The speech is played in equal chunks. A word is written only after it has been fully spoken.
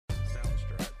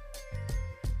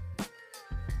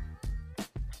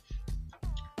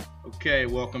Okay,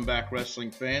 welcome back, wrestling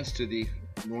fans, to the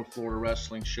North Florida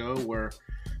Wrestling Show, where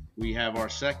we have our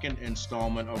second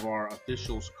installment of our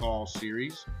Officials Call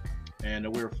series.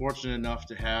 And we were fortunate enough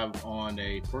to have on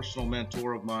a personal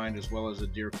mentor of mine, as well as a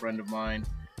dear friend of mine,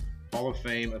 Hall of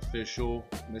Fame official,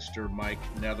 Mr. Mike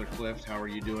Netherclift. How are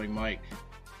you doing, Mike?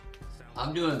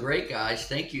 I'm doing great, guys.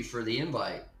 Thank you for the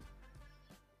invite.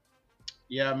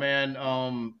 Yeah, man.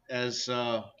 As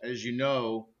you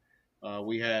know,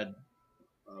 we had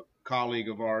a colleague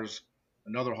of ours,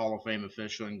 another Hall of Fame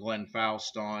official, and Glenn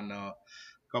Faust on I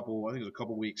think it was a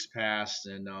couple weeks past,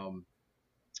 and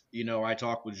I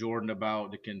talked with Jordan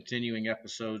about the continuing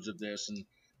episodes of this, and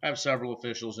I have several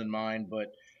officials in mind,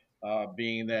 but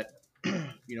being that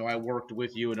I worked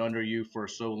with you and under you for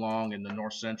so long in the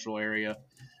North Central area,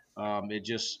 it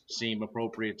just seemed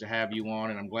appropriate to have you on,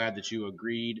 and I'm glad that you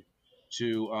agreed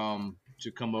to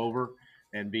come over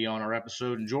and be on our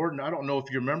episode. And Jordan, I don't know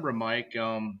if you remember Mike.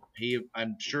 I'm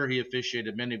sure he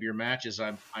officiated many of your matches.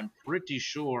 I'm pretty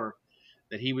sure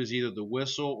that he was either the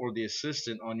whistle or the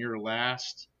assistant on your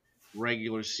last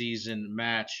regular season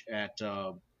match at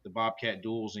the Bobcat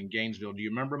Duels in Gainesville. Do you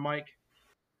remember, Mike?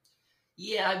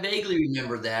 Yeah, I vaguely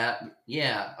remember that.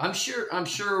 Yeah, I'm sure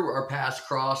our paths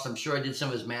crossed. I'm sure I did some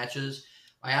of his matches.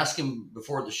 I asked him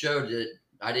before the show that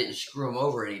I didn't screw him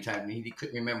over anytime. He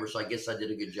couldn't remember, so I guess I did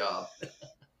a good job.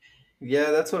 Yeah,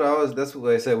 that's what I was. That's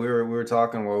what I said. We were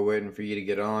talking while we were waiting for you to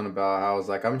get on about how I was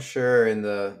like, I'm sure in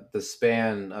the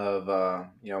span of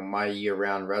my year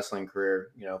round wrestling career,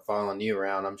 following you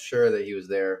around, I'm sure that he was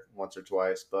there once or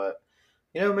twice. But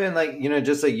man,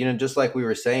 just like we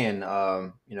were saying,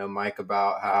 Mike,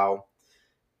 about how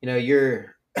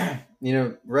you're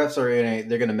refs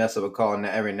they're gonna mess up a call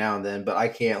every now and then, but I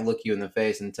can't look you in the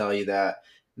face and tell you that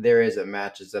there isn't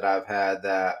matches that I've had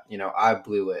that I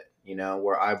blew it,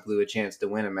 where I blew a chance to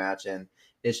win a match, and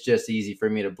it's just easy for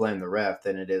me to blame the ref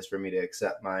than it is for me to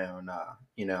accept my own,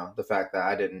 the fact that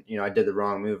I didn't, I did the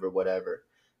wrong move or whatever.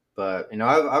 But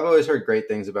I've always heard great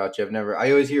things about you. I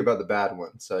always hear about the bad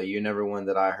ones, so you never one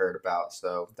that I heard about.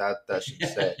 So that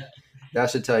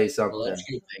should tell you Well, that's something.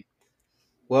 good.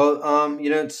 Well,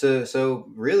 so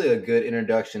really a good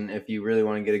introduction, if you really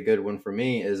want to get a good one for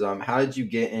me, is how did you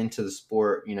get into the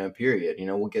sport? Period.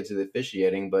 We'll get to the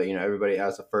officiating, but everybody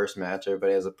has a first match,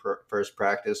 everybody has a first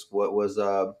practice. What was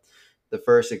the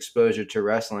first exposure to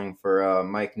wrestling for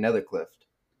Mike Netherclift?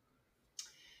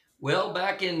 Well,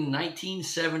 back in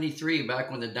 1973,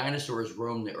 back when the dinosaurs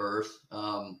roamed the earth,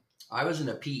 I was in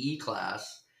a PE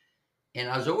class. And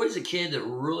I was always a kid that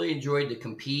really enjoyed to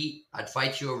compete. I'd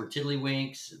fight you over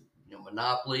tiddlywinks,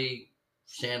 Monopoly,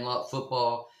 Sandlot,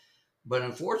 football. But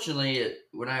unfortunately,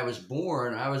 when I was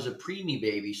born, I was a preemie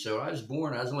baby. So I was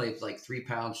born, I was only like 3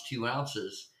 pounds, 2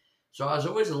 ounces. So I was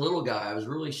always a little guy. I was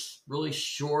really, really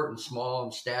short and small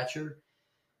in stature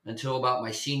until about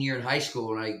my senior year in high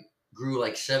school. And I grew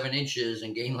like 7 inches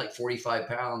and gained like 45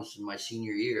 pounds in my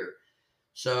senior year.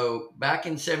 So back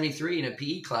in 73 in a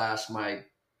PE class, my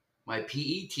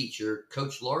PE teacher,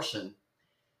 Coach Larson,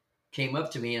 came up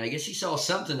to me, and I guess he saw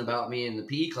something about me in the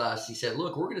PE class. He said,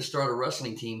 "Look, we're going to start a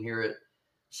wrestling team here at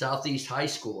Southeast High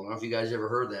School." I don't know if you guys ever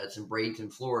heard that. It's in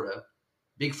Bradenton, Florida.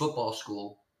 Big football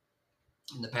school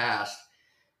in the past.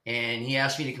 And he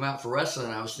asked me to come out for wrestling.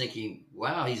 And I was thinking,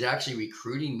 wow, he's actually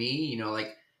recruiting me.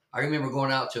 Like I remember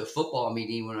going out to a football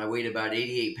meeting when I weighed about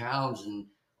 88 pounds, and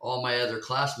all my other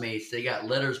classmates, they got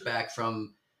letters back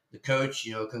from the coach,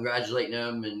 congratulating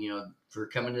them and, for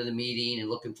coming to the meeting and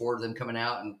looking forward to them coming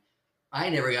out. And I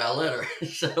never got a letter.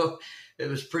 So it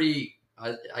was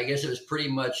I guess it was pretty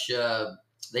much,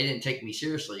 they didn't take me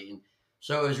seriously. And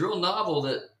so it was real novel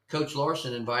that Coach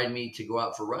Larson invited me to go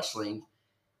out for wrestling.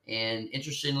 And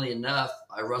interestingly enough,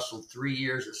 I wrestled 3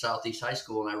 years at Southeast High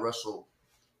School, and I wrestled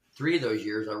 3 of those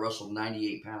years, I wrestled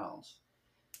 98 pounds.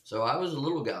 So I was a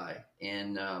little guy,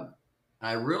 and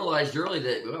I realized early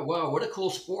that, wow, what a cool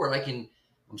sport.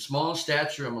 I'm small in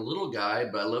stature, I'm a little guy,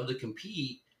 but I love to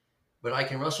compete, but I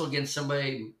can wrestle against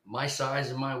somebody my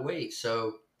size and my weight.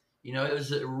 So, it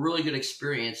was a really good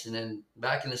experience. And then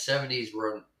back in the 70s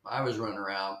where I was running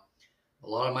around, a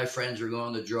lot of my friends were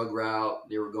going the drug route.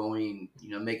 They were going,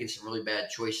 making some really bad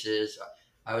choices.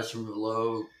 I was from a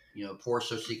low, poor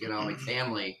socioeconomic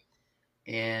family.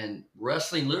 And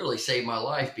wrestling literally saved my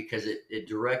life because it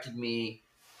directed me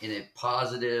in a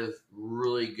positive,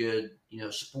 really good,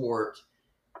 sport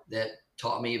that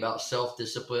taught me about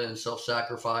self-discipline,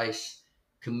 self-sacrifice,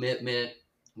 commitment,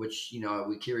 which,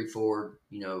 we carried forward,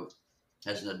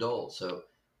 as an adult. So,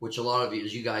 which a lot of you,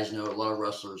 as you guys know, a lot of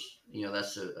wrestlers,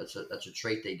 that's a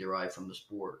trait they derive from the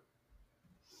sport.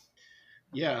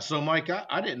 Yeah. So, Mike,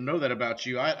 I didn't know that about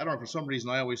you. I don't know, for some reason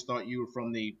I always thought you were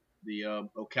from the the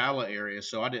Ocala area,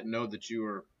 so I didn't know that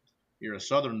you're a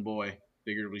Southern boy,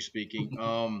 figuratively speaking.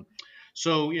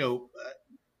 So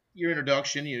your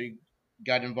introduction, you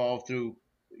got involved through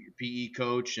your PE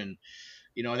coach, and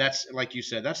that's like you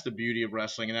said, that's the beauty of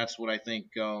wrestling, and that's what I think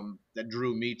that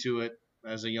drew me to it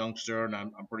as a youngster, and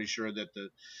I'm pretty sure that the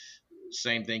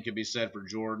same thing could be said for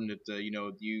Jordan. That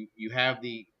you have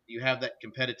that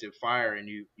competitive fire, and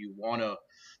you want to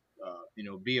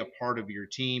be a part of your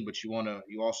team, but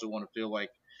you also want to feel like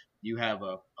you have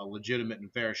a legitimate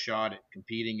and fair shot at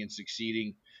competing and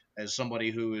succeeding as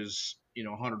somebody who is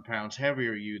 100 pounds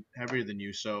heavier than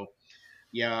you. So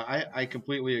yeah, I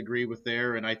completely agree with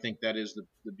there, and I think that is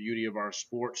the beauty of our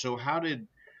sport. So how did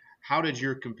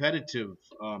your competitive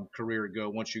career go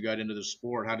once you got into the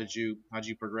sport? How did you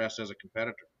progress as a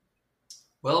competitor?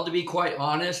 Well, to be quite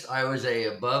honest, I was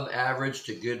a above average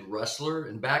to good wrestler,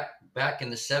 and back in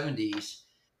the '70s,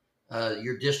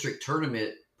 your district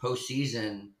tournament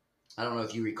postseason. I don't know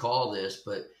if you recall this,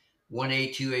 but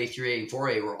 1A, 2A, 3A, and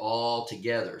 4A were all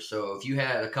together. So if you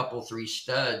had a couple, three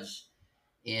studs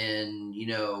in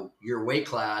your weight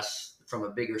class from a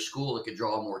bigger school that could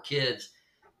draw more kids,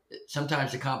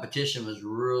 sometimes the competition was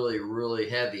really, really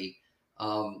heavy.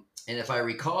 And if I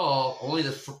recall, only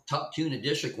the top two in the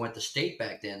district went to state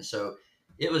back then. So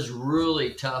it was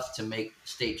really tough to make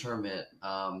state tournament.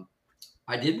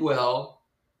 I did well,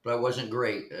 but I wasn't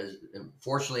great.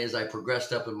 Fortunately, as I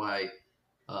progressed up in my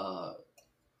uh,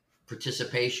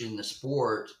 participation in the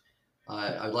sport,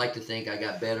 I'd like to think I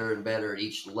got better and better at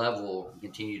each level and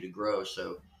continue to grow.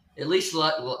 So at least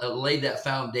laid that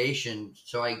foundation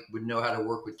so I would know how to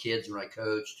work with kids when I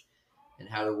coached and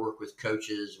how to work with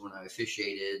coaches when I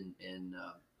officiated in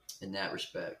that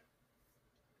respect.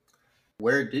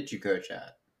 Where did you coach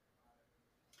at?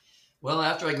 Well,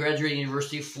 after I graduated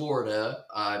University of Florida,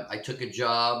 I took a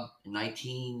job in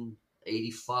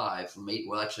 1985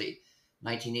 actually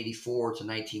 1984 to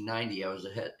 1990. I was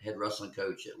a head wrestling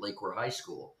coach at Lakeware High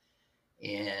School,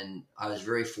 and I was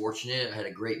very fortunate. I had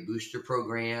a great booster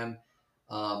program.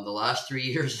 The last 3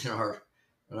 years in our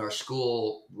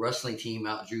school wrestling team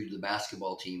outdrew the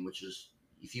basketball team, which is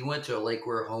if you went to a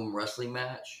Lakeware home wrestling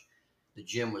match, the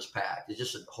gym was packed. It's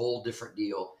just a whole different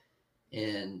deal.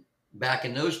 And back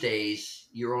in those days,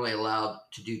 you were only allowed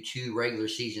to do two regular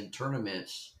season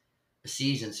tournaments a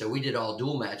season. So we did all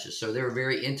dual matches. So they were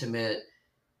very intimate.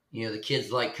 The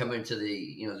kids like coming to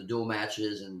the dual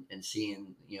matches and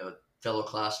seeing, fellow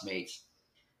classmates.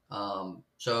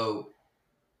 So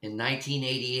in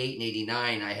 1988 and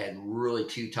 89, I had really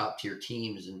two top tier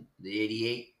teams. And the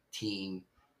 88 team,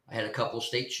 I had a couple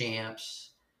state champs.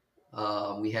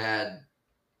 Um, we had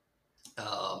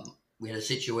we had a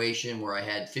situation where I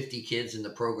had 50 kids in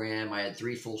the program. I had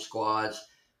three full squads.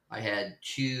 I had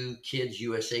two kids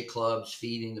USA clubs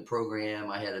feeding the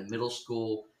program. I had a middle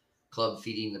school club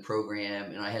feeding the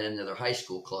program, and I had another high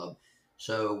school club.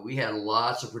 So we had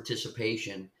lots of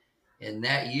participation. And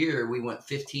that year we went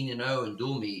 15-0 in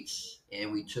dual meets,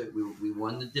 and we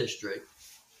won the district.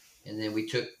 And then we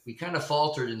kind of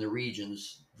faltered in the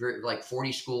regions, like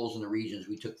 40 schools in the regions.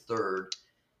 We took third,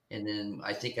 and then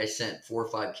I think I sent 4 or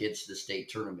 5 kids to the state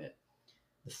tournament.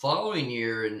 The following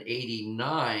year in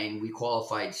 '89, we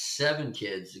qualified 7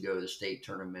 kids to go to the state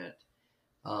tournament.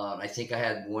 I think I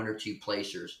had 1 or 2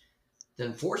 placers. The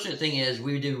unfortunate thing is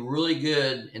we did really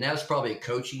good, and that was probably a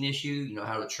coaching issue,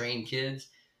 how to train kids.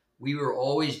 We were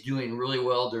always doing really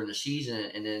well during the season,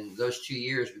 and then those 2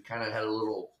 years we kind of had a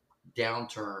little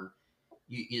downturn.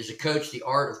 As a coach, the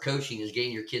art of coaching is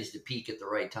getting your kids to peak at the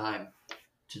right time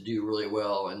to do really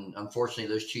well. And unfortunately,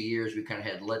 those 2 years we kind of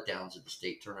had letdowns at the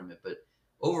state tournament. But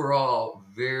overall,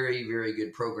 very, very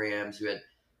good programs. We had,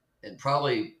 and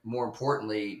probably more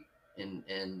importantly,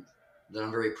 and that I'm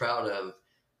very proud of,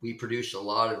 we produced a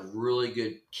lot of really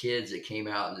good kids that came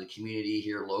out in the community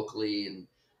here locally. And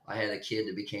I had a kid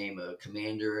that became a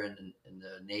commander in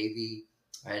the Navy.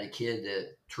 I had a kid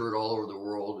that toured all over the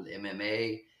world with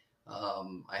MMA.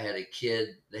 I had a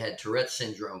kid that had Tourette's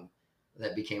syndrome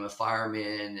that became a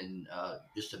fireman and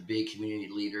just a big community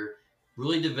leader.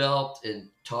 Really developed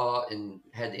and taught and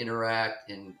had to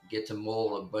interact and get to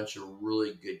mold a bunch of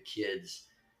really good kids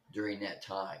during that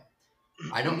time.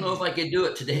 I don't know if I could do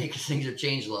it today because things have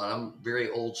changed a lot. I'm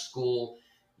very old school.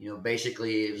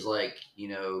 Basically, it was like,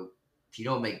 if you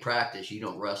don't make practice, you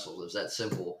don't wrestle. It was that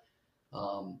simple.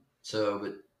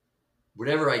 But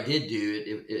whatever I did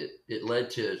do, it led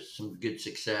to some good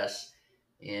success.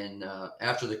 And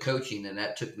after the coaching, then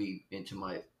that took me into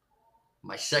my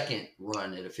second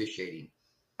run at officiating.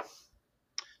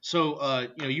 So,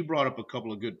 you brought up a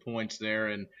couple of good points there,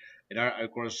 and I,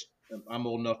 of course, I'm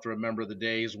old enough to remember the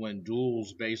days when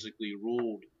duels basically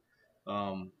ruled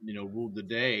ruled the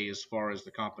day as far as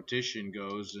the competition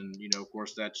goes. And, of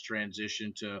course, that's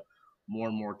transitioned to more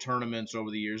and more tournaments over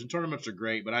the years. And tournaments are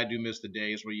great, but I do miss the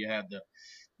days where you had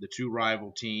the two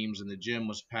rival teams and the gym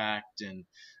was packed and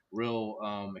real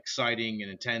exciting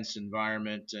and intense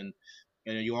environment. And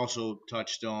you also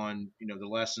touched on, the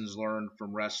lessons learned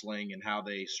from wrestling and how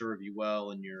they serve you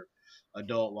well in your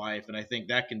adult life. And I think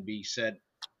that can be said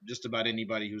just about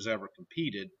anybody who's ever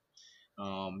competed,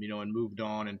 and moved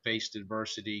on and faced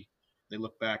adversity. They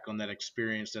look back on that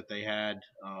experience that they had,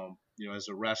 as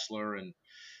a wrestler, and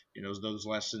those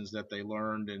lessons that they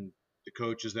learned, and the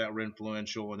coaches that were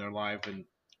influential in their life. And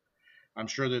I'm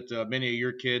sure that many of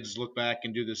your kids look back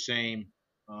and do the same,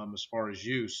 as far as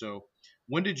you. So,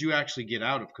 when did you actually get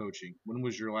out of coaching? When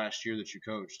was your last year that you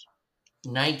coached?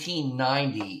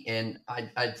 1990, and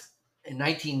I in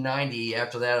 1990.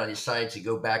 After that, I decided to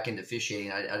go back into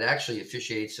officiating. I'd actually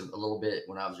officiated a little bit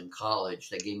when I was in college.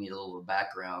 That gave me a little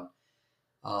background.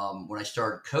 When I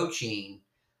started coaching,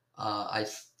 I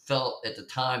felt at the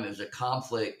time it was a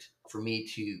conflict for me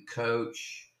to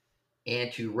coach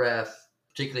and to ref,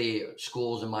 particularly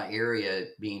schools in my area,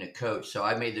 being a coach. So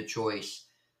I made the choice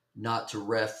not to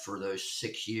ref for those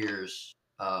 6 years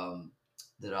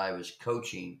that I was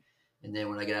coaching. And then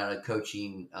when I got out of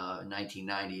coaching in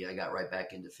 1990, I got right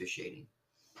back into officiating.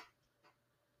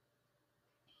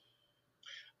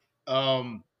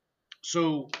 Um,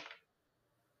 so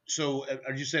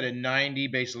as you said, in '90,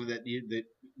 basically the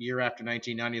year after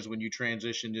 1990 is when you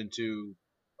transitioned into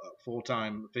full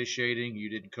time officiating.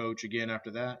 You didn't coach again after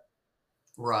that.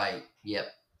 Right. Yep.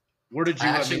 Where did I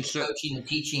you? I actually mean, was so coaching and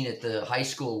teaching at the high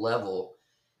school level,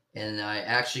 and I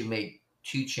actually made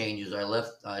two changes.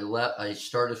 I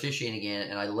started officiating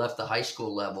again, and I left the high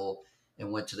school level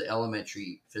and went to the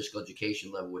elementary physical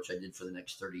education level, which I did for the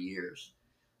next 30 years.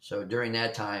 So during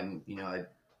that time, I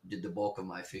did the bulk of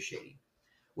my officiating.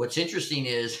 What's interesting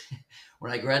is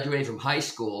when I graduated from high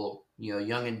school,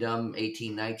 young and dumb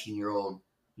 18, 19-year-old,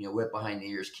 wet behind the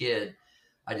ears kid,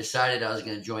 I decided I was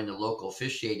going to join the local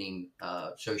officiating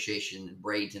association in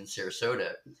Bradenton,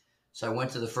 Sarasota. So I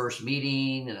went to the first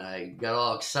meeting and I got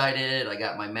all excited. I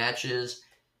got my matches.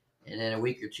 And then a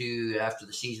week or two after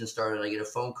the season started, I get a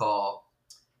phone call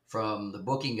from the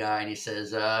booking guy and he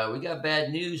says, "We got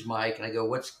bad news, Mike." And I go,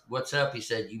 "What's up?" He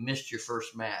said, "You missed your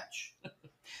first match."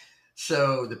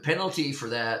 So the penalty for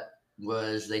that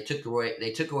was they took away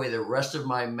the rest of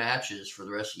my matches for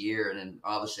the rest of the year. And then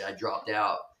obviously I dropped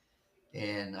out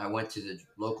and I went to the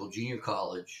local junior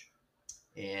college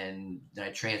and then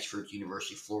I transferred to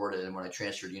University of Florida. And when I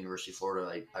transferred to University of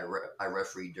Florida, I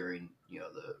refereed during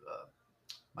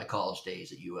my college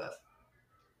days at UF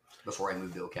before I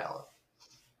moved to Ocala.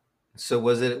 So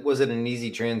was it an easy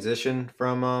transition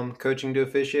from coaching to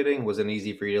officiating? Was it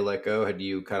easy for you to let go? Had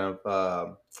you kind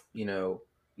of you know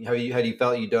had you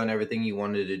felt you'd done everything you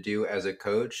wanted to do as a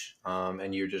coach,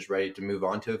 and you're just ready to move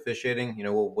on to officiating?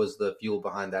 What was the fuel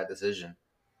behind that decision?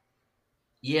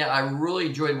 Yeah, I really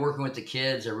enjoyed working with the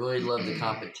kids. I really loved the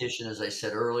competition, as I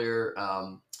said earlier.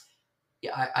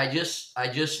 Yeah, I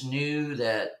just knew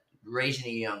that raising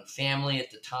a young family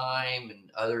at the time and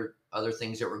other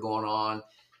things that were going on,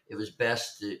 it was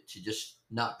best to just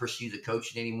not pursue the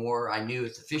coaching anymore. I knew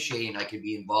with officiating I could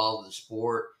be involved with the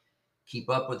sport, keep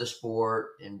up with the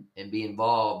sport, and be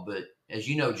involved. But as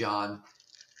you know, John,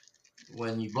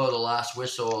 when you blow the last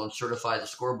whistle and certify the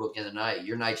scorebook in the night,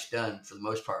 your night's done for the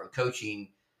most part. With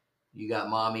coaching, you got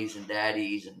mommies and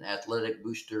daddies and athletic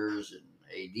boosters and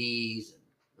ads and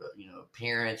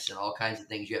parents and all kinds of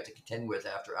things you have to contend with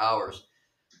after hours.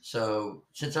 So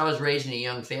since I was raising a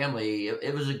young family,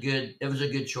 it was a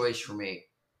good choice for me.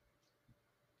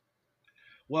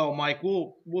 well, Mike,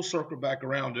 we'll circle back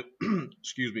around to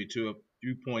excuse me, to a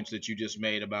few points that you just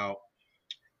made about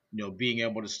being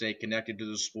able to stay connected to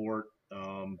the sport,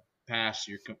 past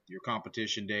your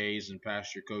competition days and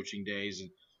past your coaching days. And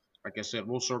like I said,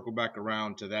 we'll circle back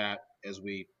around to that as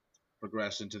we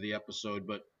progress into the episode.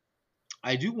 But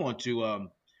I do want to,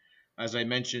 as I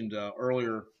mentioned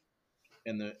earlier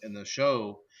in the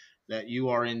show, that you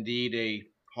are indeed a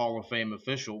Hall of Fame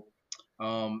official.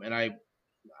 And I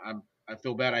I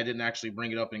feel bad I didn't actually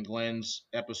bring it up in Glenn's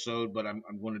episode, but I'm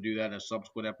going to do that in a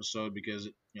subsequent episode because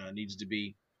it needs to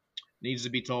be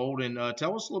told. And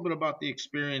tell us a little bit about the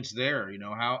experience there.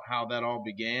 How that all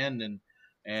began,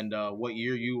 and what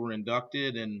year you were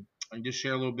inducted, and just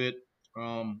share a little bit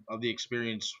of the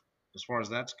experience as far as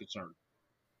that's concerned.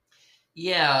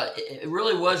 Yeah, it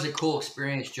really was a cool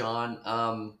experience,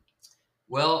 John.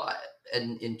 Well,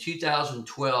 in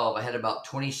 2012, I had about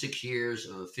 26 years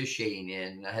of officiating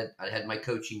in. I had my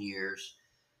coaching years,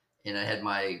 and I had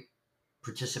my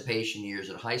participation years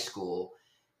at high school,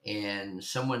 and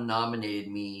someone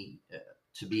nominated me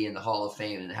to be in the Hall of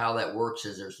Fame. And how that works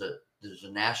is there's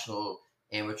a National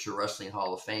Amateur Wrestling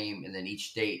Hall of Fame, and then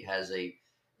each state has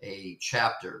a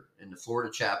chapter. In the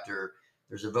Florida chapter,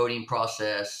 there's a voting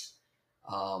process.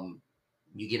 Um,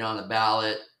 you get on the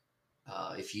ballot.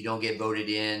 If you don't get voted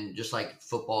in, just like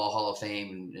football Hall of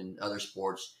Fame and other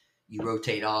sports, you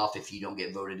rotate off if you don't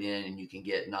get voted in, and you can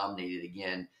get nominated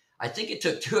again. I think it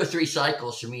took 2 or 3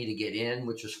 cycles for me to get in,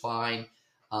 which was fine.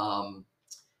 Um,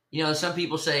 some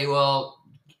people say, well,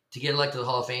 to get elected to the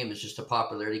Hall of Fame is just a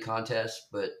popularity contest,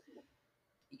 but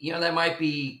that might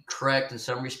be correct in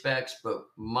some respects. But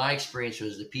my experience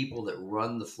was the people that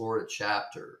run the Florida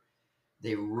chapter,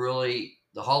 the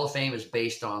Hall of Fame is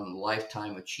based on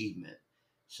lifetime achievement.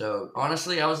 So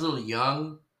honestly, I was a little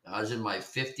young. I was in my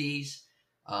 50s.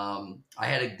 I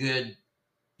had a good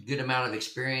amount of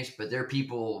experience, but there are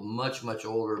people much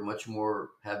older,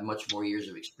 have much more years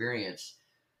of experience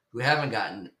who haven't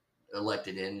gotten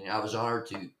elected in. And I was honored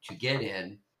to get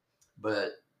in,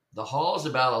 but the hall is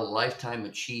about a lifetime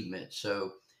achievement.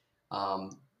 So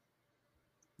um,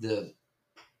 the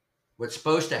what's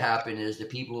supposed to happen is the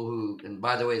people who, and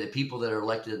by the way, the people that are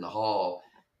elected in the hall,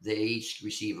 they each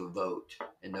receive a vote,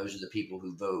 and those are the people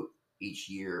who vote each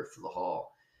year for the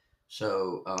hall.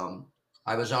 So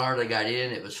I was honored I got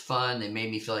in. It was fun. They made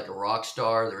me feel like a rock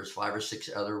star. There was 5 or 6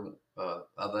 other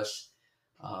of us.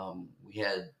 We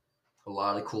had a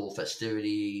lot of cool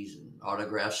festivities and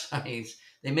autograph signings.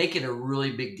 They make it a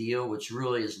really big deal, which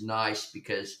really is nice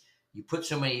because you put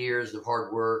so many years of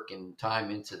hard work and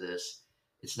time into this.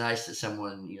 It's nice that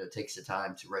someone takes the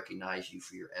time to recognize you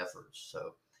for your efforts.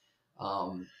 So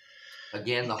um,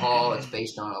 again, the hall, it's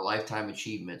based on a lifetime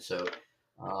achievement. So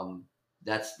um,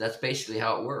 that's basically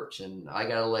how it works. And I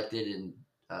got elected in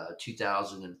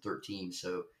 2013,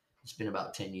 so it's been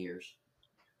about 10 years.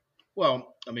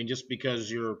 Well, I mean, just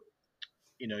because you're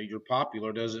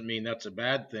popular doesn't mean that's a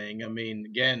bad thing. I mean,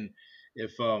 again,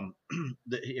 if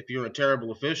if you're a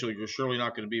terrible official, you're surely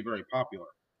not going to be very popular.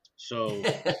 So,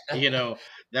 you know,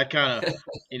 that kind of,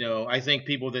 I think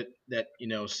people that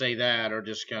say that are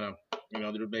just kind of,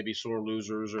 they're maybe sore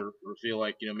losers, or feel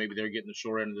like maybe they're getting the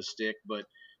short end of the stick. But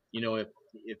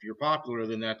if you're popular,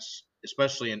 then that's,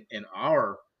 especially in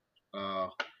our uh,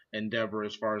 endeavor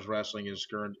as far as wrestling is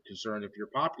concerned. If you're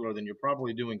popular, then you're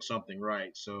probably doing something right.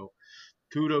 So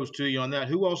kudos to you on that.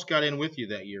 Who else got in with you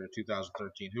that year in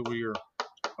 2013? Who were your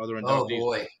other Oh inductees?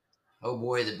 boy. Oh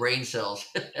boy, the brain cells.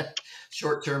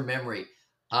 Short-term memory.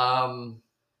 Um,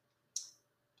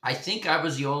 I think I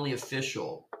was the only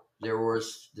official. There were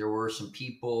some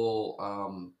people.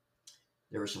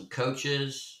 There were some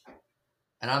coaches,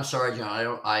 and I'm sorry,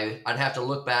 John. I'd have to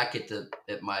look back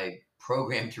at my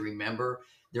program to remember.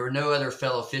 There were no other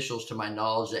fellow officials to my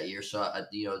knowledge that year. So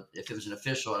if it was an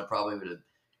official, I probably would have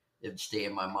it'd stay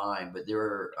in my mind. But there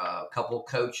were a couple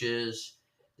coaches.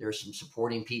 There were some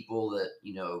supporting people that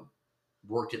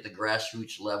worked at the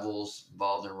grassroots levels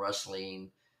involved in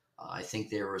wrestling. I think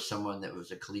there was someone that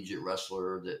was a collegiate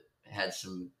wrestler that had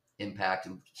some impact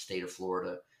in the state of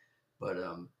Florida. But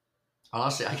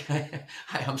honestly,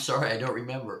 I'm sorry, I don't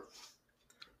remember.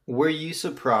 Were you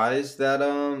surprised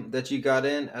that you got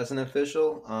in as an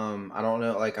official? I don't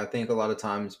know. Like I think a lot of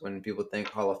times when people think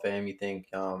Hall of Fame, you think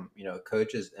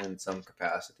coaches in some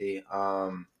capacity.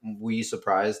 Were you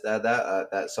surprised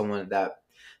that someone that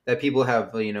people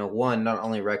have one not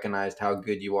only recognized how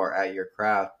good you are at your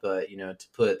craft, but to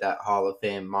put that Hall of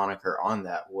Fame moniker on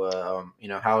that?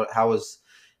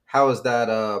 How was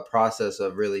that process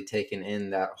of really taking in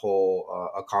that whole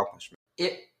accomplishment?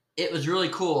 It was really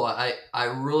cool. I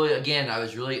really, again, I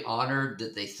was really honored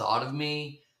that they thought of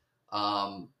me.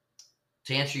 Um,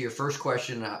 to answer your first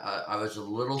question, I was a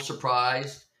little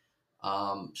surprised.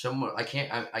 Someone I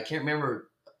can't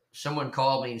remember. Someone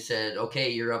called me and said,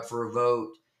 "Okay, you're up for a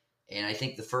vote." And I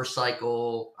think the first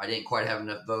cycle I didn't quite have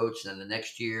enough votes. And then the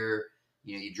next year,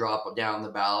 you drop down the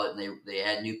ballot, and they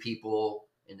had new people,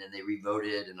 and then they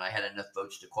revoted, and I had enough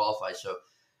votes to qualify. So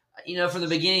from the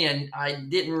beginning, I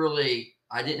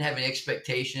didn't have any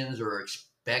expectations or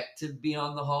expect to be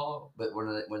on the hall. But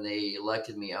when they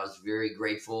elected me, I was very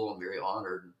grateful and very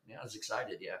honored. Yeah, I was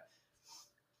excited. Yeah.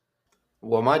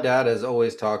 Well, my dad is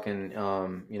always talking,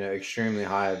 extremely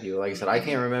high of you. Like I said, I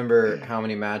can't remember how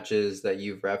many matches that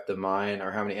you've repped of mine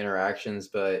or how many interactions,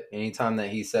 but anytime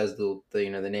that he says the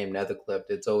name Netherclift,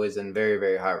 it's always in very,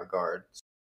 very high regard.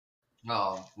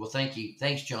 Oh, well, thank you.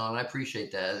 Thanks, John. I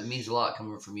appreciate that. It means a lot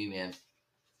coming from you, man.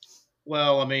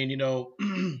 Well, I mean,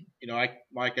 I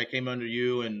came under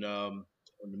you in the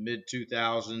mid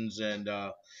 2000s, and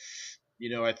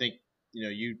I think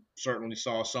you certainly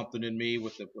saw something in me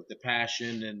with the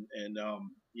passion and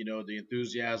the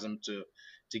enthusiasm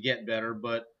to get better.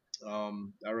 But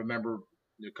I remember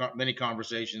many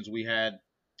conversations we had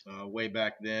way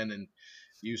back then, and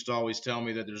you used to always tell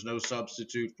me that there's no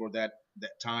substitute for that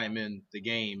time in the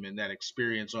game and that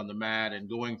experience on the mat and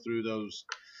going through those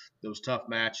tough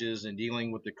matches and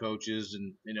dealing with the coaches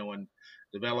and and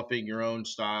developing your own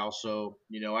style. So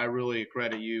I really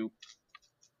credit you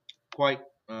quite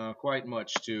quite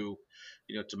much to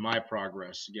to my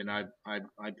progress. Again,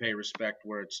 I pay respect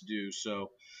where it's due.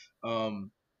 So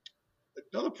um,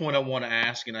 another point I want to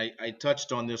ask, and I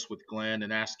touched on this with Glenn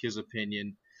and asked his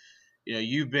opinion.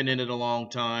 You've been in it a long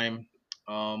time.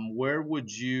 Where would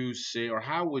you say, or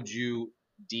how would you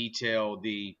detail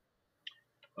the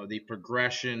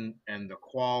progression and the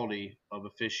quality of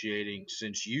officiating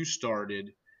since you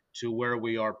started to where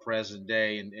we are present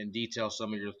day, and detail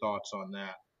some of your thoughts on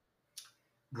that?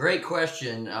 Great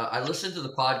question. I listened to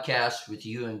the podcast with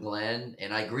you and Glenn,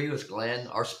 and I agree with Glenn.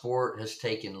 Our sport has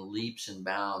taken leaps and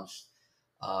bounds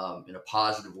in a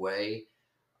positive way.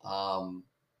 Um,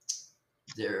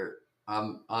 there,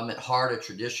 I'm at heart a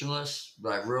traditionalist,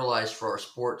 but I realized for our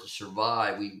sport to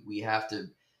survive, we have to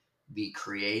be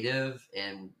creative,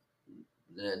 and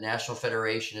the National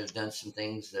Federation has done some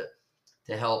things that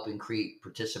to help increase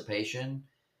participation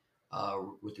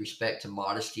with respect to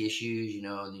modesty issues,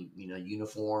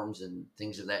 uniforms and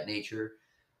things of that nature.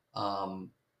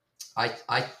 Um, I,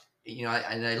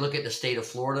 and I look at the state of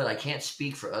Florida. I can't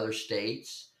speak for other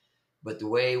states, but the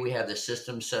way we have the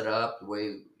system set up, the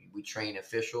way we train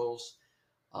officials,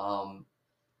 um,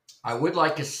 I would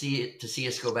like to see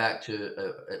us go back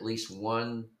to at least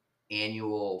one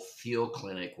annual field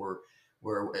clinic where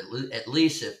at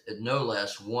least if no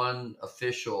less one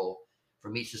official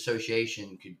from each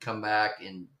association could come back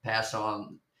and pass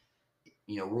on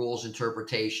rules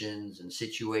interpretations and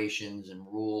situations and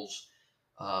rules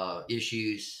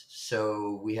issues,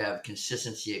 so we have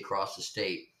consistency across the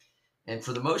state. And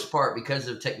for the most part, because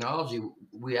of technology,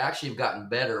 we actually have gotten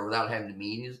better without having to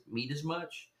meet as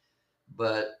much.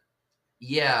 But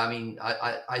yeah, I mean,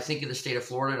 I think of the state of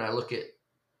Florida and I look at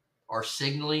our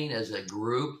signaling as a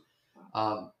group.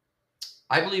 Um,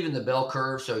 I believe in the bell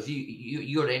curve. So if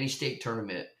you go to any state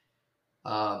tournament,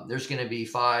 there's going to be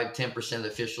 5-10% of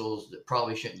officials that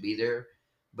probably shouldn't be there.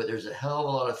 But there's a hell of a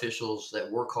lot of officials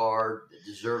that work hard, that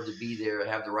deserve to be there,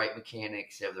 have the right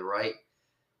mechanics, have the right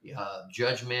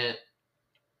judgment,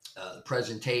 the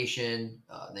presentation.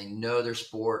 They know their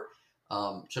sport.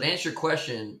 So to answer your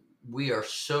question, we are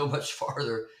so much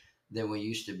farther than we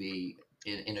used to be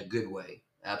in a good way.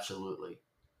 Absolutely.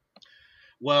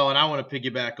 Well, and I want to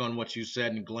piggyback on what you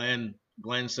said, and Glenn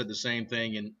said the same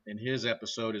thing in his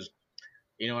episode. Is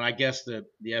and I guess the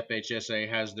FHSA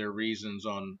has their reasons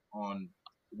on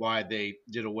why they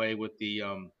did away with the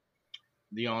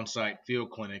on-site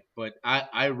field clinic, but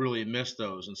I really miss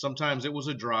those. And sometimes it was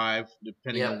a drive,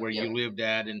 depending on Yep. where Yep. you lived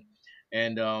at, and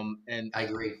I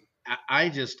agree.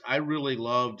 I really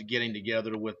loved getting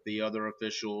together with the other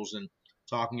officials and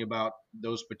talking about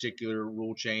those particular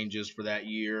rule changes for that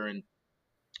year and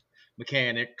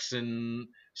mechanics and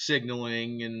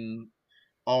signaling and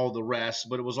all the rest.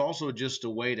 But it was also just a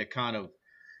way to kind of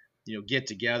get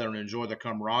together and enjoy the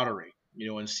camaraderie,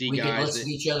 and see We could guys listen that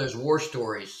to each other's war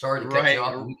stories. Sorry to cut you right.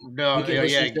 off. We No, could listen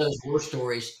yeah, to each other's war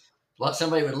stories.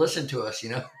 Somebody would listen to us.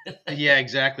 yeah,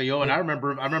 exactly. Oh, and I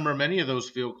remember many of those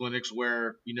field clinics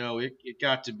where it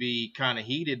got to be kind of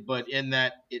heated, but in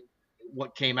that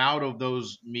what came out of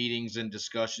those meetings and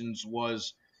discussions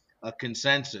was a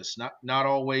consensus, not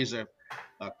always a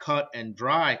cut and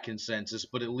dry consensus,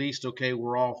 but at least okay,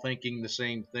 we're all thinking the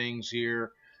same things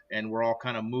here, and we're all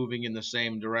kind of moving in the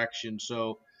same direction.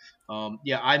 So.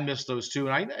 Yeah, I miss those too,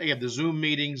 and I have the Zoom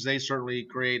meetings. They certainly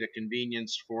create a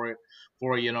convenience for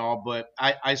you and all, but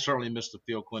I certainly miss the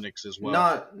field clinics as well.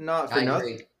 Not for I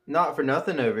nothing. agree. Not for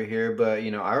nothing over here, but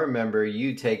I remember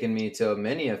you taking me to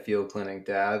many a field clinic,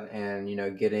 Dad, and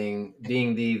getting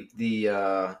being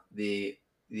the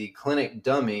clinic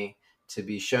dummy to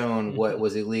be shown what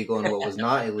was illegal and what was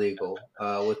not illegal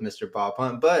with Mr. Bob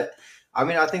Hunt. But I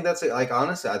mean, I think that's like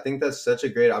honestly, I think that's such a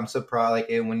great. I'm surprised. Like,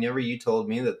 and whenever you told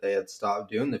me that they had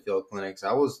stopped doing the field clinics,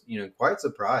 I was quite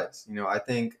surprised. I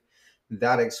think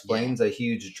that Yeah. explains a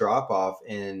huge drop off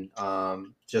in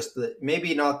just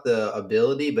maybe not the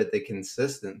ability, but the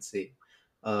consistency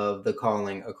of the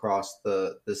calling across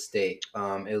the state,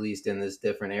 at least in this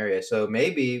different area. So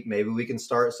maybe we can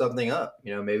start something up.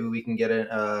 Maybe we can get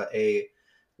a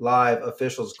live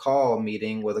officials call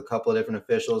meeting with a couple of different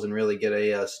officials and really get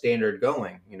a standard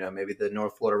going. Maybe the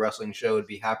North Florida Wrestling Show would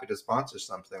be happy to sponsor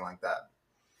something like that.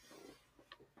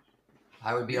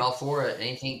 I would be all for it.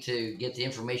 Anything to get the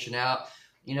information out.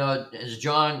 You know, as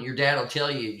John, your dad will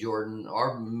tell you, Jordan,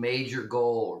 our major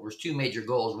goal, there's two major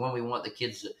goals. One, we want the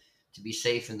kids to be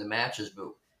safe in the matches, but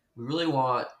we really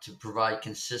want to provide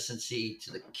consistency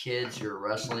to the kids who are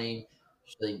wrestling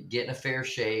so they get in a fair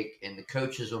shake and the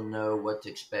coaches will know what to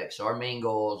expect. So our main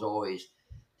goal is always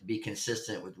to be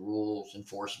consistent with rules,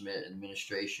 enforcement,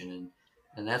 administration,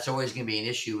 and that's always going to be an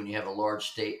issue when you have a large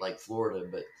state like Florida.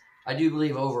 But I do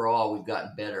believe overall we've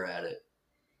gotten better at it.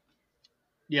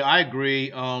 Yeah, I agree.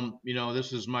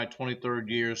 This is my 23rd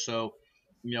year, so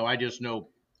I just know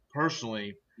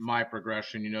personally my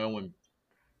progression. When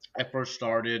I first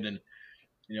started and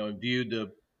viewed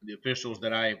the officials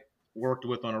that I worked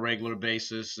with on a regular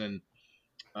basis, and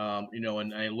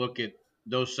and I look at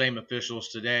those same officials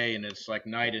today, and it's like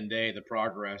night and day the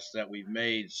progress that we've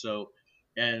made. So,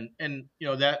 and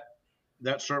that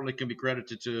certainly can be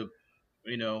credited to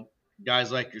you know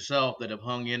guys like yourself that have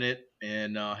hung in it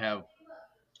and have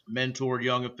mentored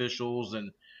young officials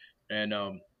and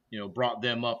brought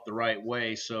them up the right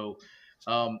way. So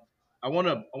um, I want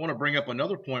to bring up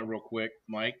another point real quick,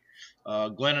 Mike.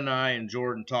 Glenn and I and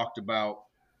Jordan talked about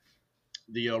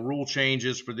the rule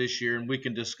changes for this year, and we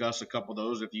can discuss a couple of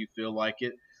those if you feel like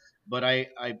it. But I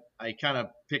kind of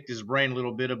picked his brain a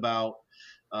little bit about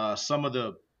some of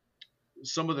the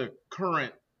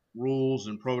current rules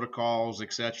and protocols,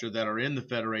 etc., that are in the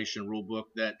Federation rule book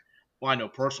that, well, I know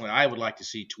personally I would like to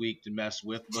see tweaked and messed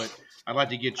with, but I'd like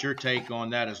to get your take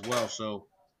on that as well. So,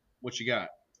 what you got?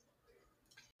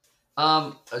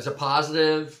 As a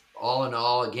positive, all in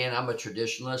all, again, I'm a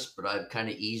traditionalist, but I've kind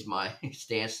of eased my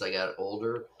stance as I got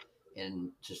older, and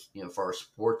just for our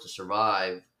sport to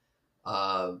survive,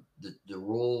 the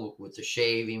rule with the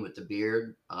shaving with the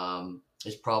beard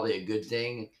is probably a good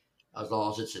thing as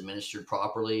long as it's administered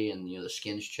properly and the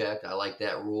skin's checked. I like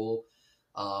that rule.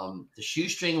 The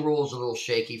shoestring rule is a little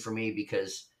shaky for me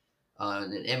because in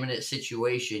an imminent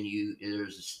situation,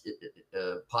 there's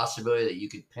a possibility that you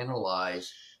could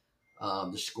penalize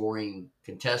the scoring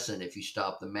contestant if you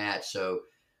stop the match. So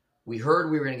we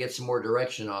heard we were going to get some more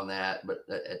direction on that, but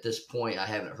at this point, I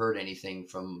haven't heard anything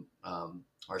from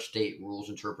our state rules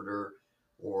interpreter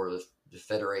or the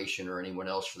federation or anyone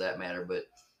else for that matter. But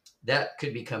that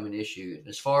could become an issue.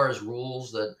 As far as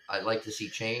rules that I'd like to see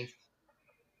changed,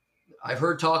 I've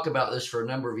heard talk about this for a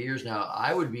number of years now.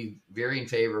 I would be very in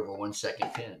favor of a 1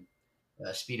 second pin,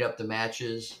 speed up the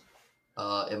matches.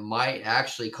 It might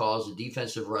actually cause the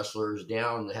defensive wrestlers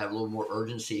down to have a little more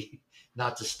urgency,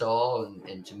 not to stall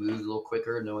and to move a little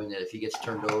quicker, knowing that if he gets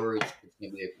turned over, it's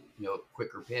going to be a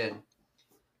quicker pin.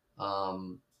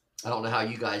 I don't know how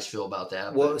you guys feel about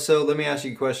that. Well, But so let me ask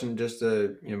you a question just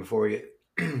to, before we get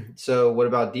so what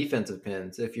about defensive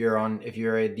pins? If you're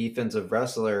a defensive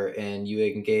wrestler and you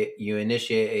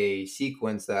initiate a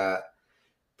sequence that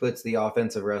puts the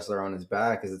offensive wrestler on his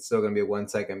back, is it still going to be a 1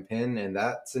 second pin in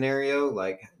that scenario?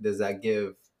 Like, does that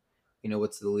give,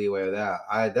 what's the leeway of that?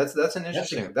 That's an that's a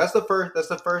interesting. That's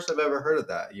the first I've ever heard of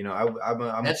that.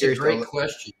 I'm that's a curious great to.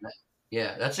 question.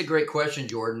 Yeah, that's a great question,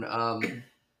 Jordan.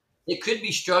 It could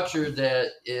be structured that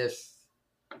if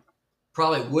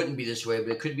probably wouldn't be this way, but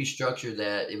it could be structured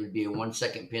that it would be a 1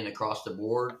 second pin across the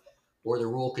board, or the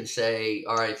rule could say,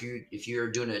 all right, if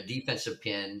you're doing a defensive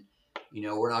pin,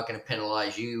 we're not going to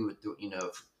penalize you,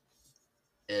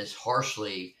 as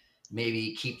harshly.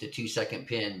 Maybe keep the 2 second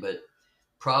pin, but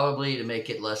probably to make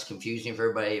it less confusing for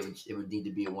everybody, it would need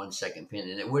to be a 1 second pin,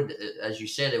 and it would, as you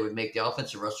said, it would make the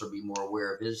offensive wrestler be more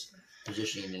aware of his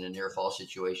positioning in a near fall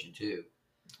situation too.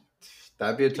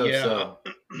 That'd be a tough Yeah, sell.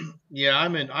 yeah,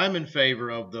 I'm in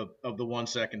favor of the 1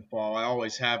 second fall. I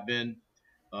always have been.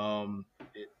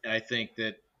 I think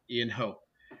that you know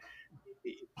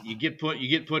you get put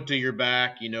to your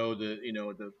back.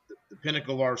 The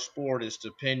pinnacle of our sport is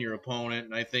to pin your opponent,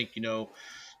 and I think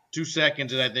 2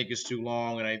 seconds I think is too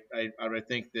long, and I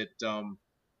think that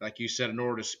like you said, in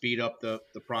order to speed up the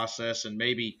process and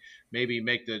maybe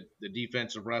make the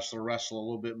defensive wrestler wrestle a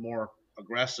little bit more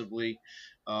aggressively,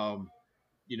 um,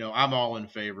 I'm all in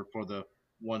favor for the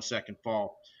 1 second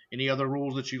fall. Any other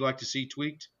rules that you'd like to see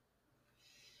tweaked?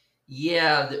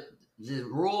 Yeah, the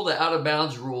rule, the out of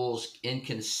bounds rules,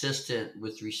 inconsistent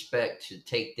with respect to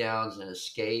takedowns and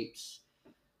escapes.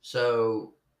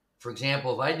 So, for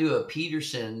example, if I do a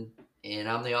Peterson and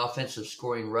I'm the offensive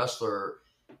scoring wrestler,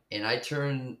 and I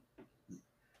turn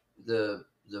the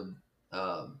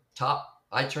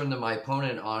I turn my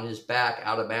opponent on his back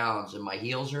out of bounds, and my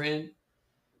heels are in,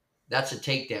 that's a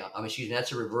takedown. Excuse me,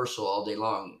 that's a reversal all day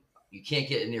long. You can't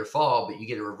get a near fall, but you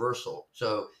get a reversal.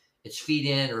 So it's feet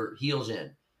in or heels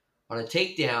in. On a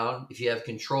takedown, if you have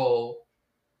control,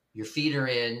 your feet are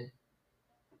in,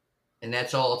 and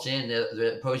that's all it's in.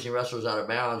 The opposing wrestler's out of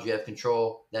bounds. You have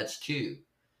control. That's 2.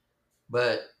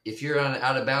 But if you're on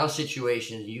out of bounds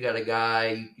situations, you got a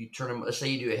guy, you turn him. Let's say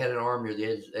you do a head and arm, you're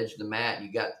the edge of the mat, and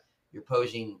you got your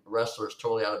opposing wrestler is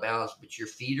totally out of balance, but your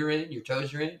feet are in, your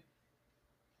toes are in.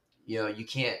 You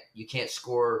can't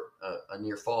score a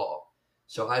near fall.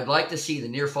 So I'd like to see the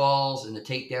near falls and the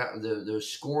takedown, the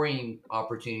scoring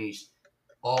opportunities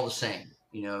all the same.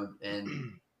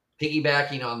 And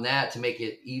piggybacking on that to make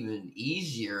it even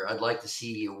easier, I'd like to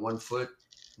see a 1 foot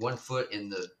in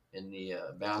the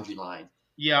boundary line.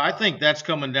 Yeah, I Uh, think that's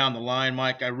coming down the line,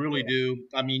 Mike. I really do.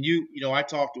 I mean, I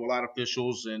talk to a lot of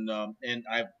officials, and I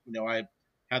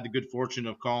had the good fortune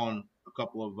of calling a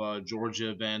couple of Georgia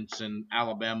events and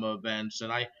Alabama events,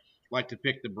 and I like to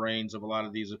pick the brains of a lot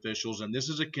of these officials. And this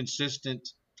is a consistent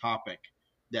topic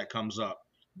that comes up: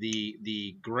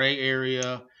 the gray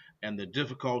area and the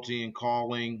difficulty in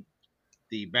calling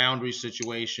the boundary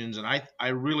situations. And I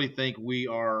really think we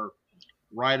are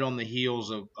right on the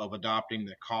heels of adopting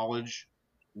the college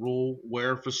rule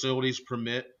where facilities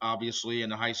permit. Obviously, in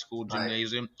the high school right.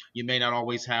 gymnasium, you may not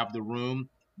always have the room,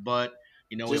 but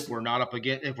if Just we're not up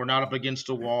against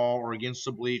a wall or against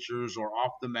the bleachers or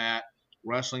off the mat,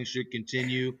 wrestling should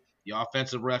continue. The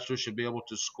offensive wrestler should be able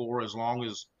to score as long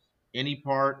as any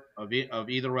part of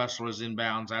either wrestler is in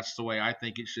bounds. That's the way I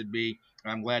think it should be.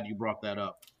 And I'm glad you brought that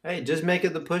up. Hey, just make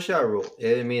it the push-out rule.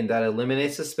 I mean, that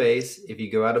eliminates the space. If you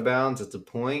go out of bounds, it's a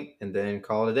point, and then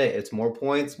call it a day. It's more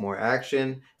points, more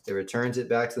action. It returns it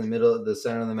back to the middle of the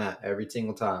center of the mat every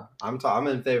single time. I'm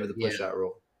in favor of the Yeah. push-out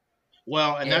rule.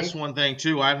 Well, and Yeah. that's one thing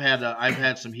too. I've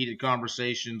had some heated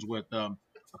conversations with a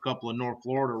couple of North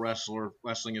Florida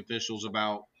wrestling officials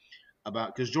about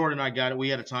because Jordan and I got it. We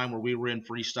had a time where we were in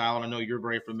freestyle, and I know you're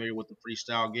very familiar with the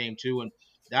freestyle game too. And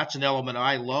that's an element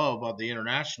I love of the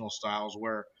international styles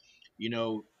where you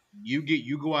know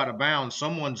you go out of bounds,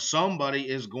 somebody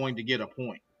is going to get a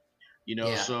point.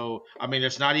 Yeah. So I mean,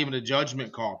 it's not even a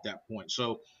judgment call at that point.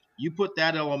 So you put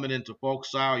that element into folk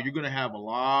style, you're going to have a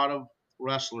lot of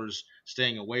wrestlers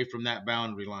staying away from that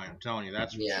boundary line. I'm telling you,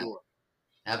 that's for Yeah. sure.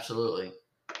 Absolutely.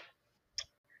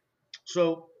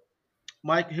 So,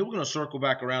 Mike, here we're going to circle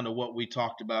back around to what we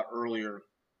talked about earlier.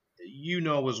 You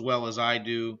know as well as I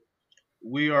do,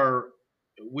 we are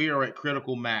we are at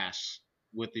critical mass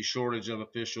with the shortage of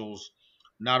officials,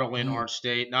 Mm. not only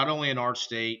in our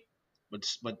state,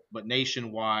 but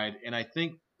nationwide. And I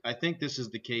think this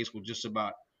is the case with just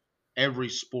about every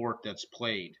sport that's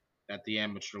played at the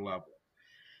amateur level.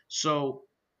 So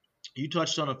you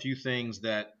touched on a few things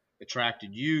that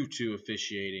attracted you to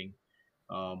officiating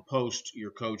post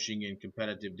your coaching and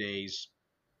competitive days.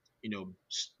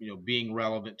 Being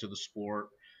relevant to the sport,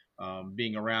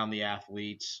 being around the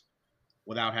athletes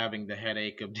without having the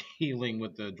headache of dealing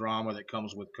with the drama that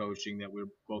comes with coaching that we're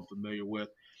both familiar with.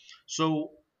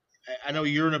 So I know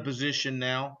you're in a position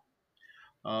now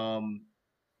um,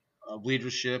 of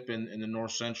leadership in the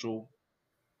North Central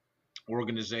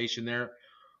organization there.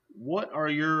 What are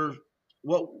your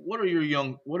what are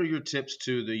your tips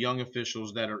to the young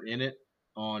officials that are in it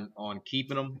on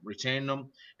keeping them, retaining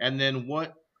them, and then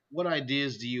what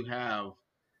ideas do you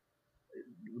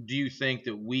think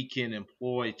that we can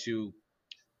employ to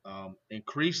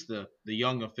increase the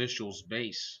young officials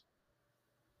base?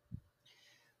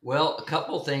 Well, a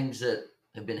couple of things that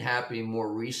have been happening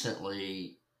more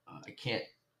recently. I can't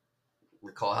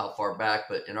recall how far back,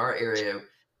 but in our area,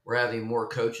 we're having more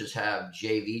coaches have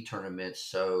JV tournaments.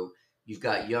 So you've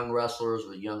got young wrestlers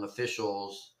with young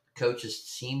officials. Coaches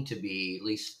seem to be, at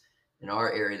least in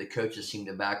our area, the coaches seem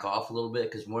to back off a little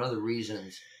bit because one of the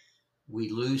reasons we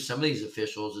lose some of these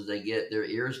officials is they get their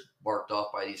ears barked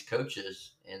off by these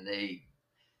coaches and they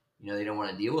don't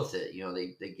want to deal with it.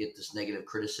 They get this negative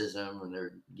criticism and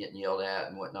they're getting yelled at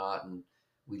and whatnot. And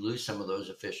we lose some of those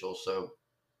officials. So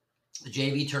the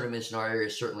JV tournaments in our area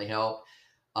certainly help.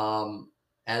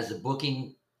 As a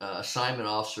booking assignment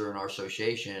officer in our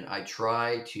association, I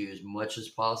try to, as much as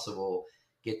possible,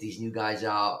 get these new guys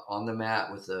out on the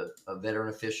mat with a veteran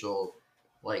official,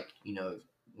 like,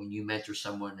 when you mentor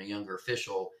someone, a younger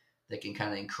official, that can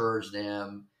kind of encourage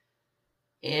them.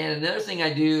 And another thing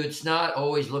I do, it's not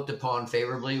always looked upon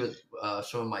favorably with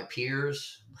some of my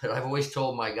peers, but I've always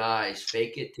told my guys,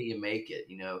 fake it till you make it.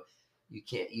 You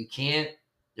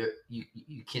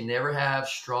can never have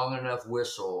strong enough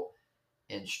whistle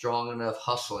and strong enough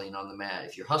hustling on the mat.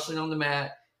 If you're hustling on the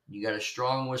mat, you got a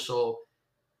strong whistle.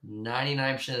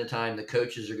 99% of the time, the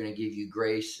coaches are going to give you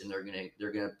grace, and they're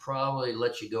gonna probably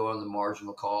let you go on the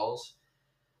marginal calls.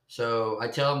 So I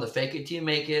tell them to fake it till you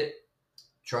make it.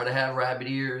 Try to have rabbit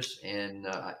ears, and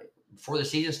before the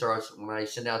season starts, when I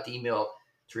send out the email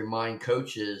to remind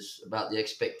coaches about the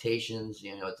expectations,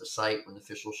 at the site when the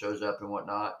official shows up and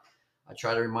whatnot. I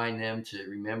try to remind them to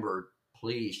remember,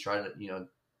 please try to,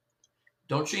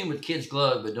 don't treat them with kids'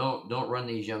 gloves, but don't run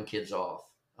these young kids off.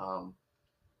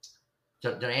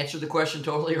 Did I answer the question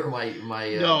totally, or my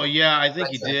No, yeah, I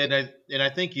think you second? did, and I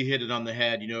think you hit it on the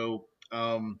head. It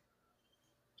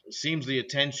seems the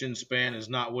attention span is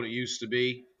not what it used to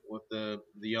be with the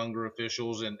younger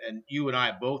officials, and you and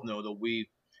I both know that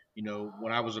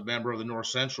when I was a member of the North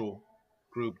Central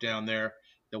group down there,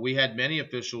 that we had many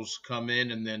officials come in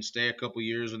and then stay a couple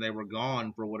years and they were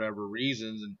gone for whatever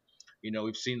reasons, and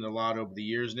we've seen a lot over the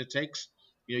years, and it takes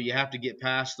you have to get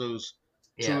past those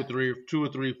Yeah,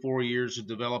 4 years to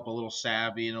develop a little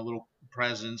savvy and a little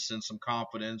presence and some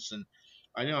confidence. And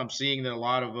I know I'm seeing that a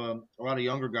lot of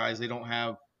younger guys, they don't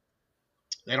have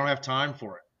time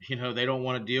for it. They don't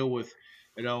want to deal with,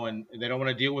 and they don't want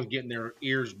to deal with getting their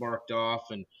ears barked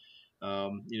off and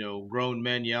grown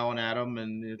men yelling at them,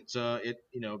 and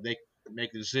they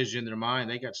make the decision in their mind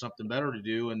they got something better to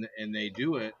do, and they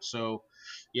do it. So,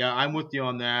 yeah, I'm with you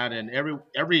on that. And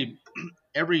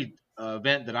every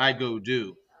event that I go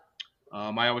do,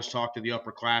 I always talk to the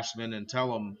upperclassmen and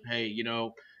tell them, hey,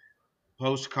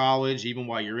 post college, even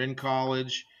while you're in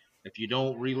college, if you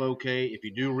do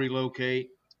relocate,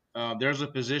 there's a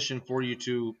position for you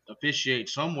to officiate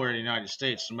somewhere in the United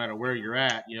States, no matter where you're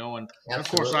at. And of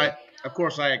course,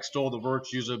 absolutely. I extol the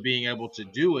virtues of being able to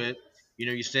do it.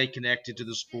 You stay connected to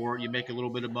the sport, you make a little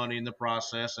bit of money in the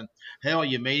process, and hell,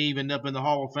 you may even end up in the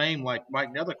Hall of Fame like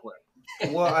Mike Netherclift.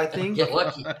 Well, I think Get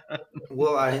lucky.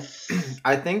 Well,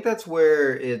 I think that's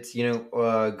where it's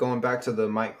going back to the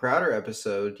Mike Crowder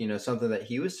episode. Something that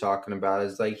he was talking about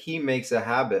is like he makes a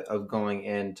habit of going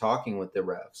and talking with the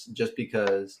refs just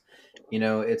because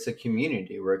it's a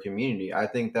community. We're a community. I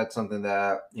think that's something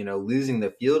that losing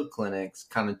the field clinics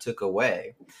kind of took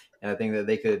away. And I think that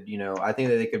they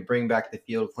could, bring back the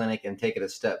field clinic and take it a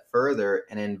step further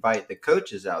and invite the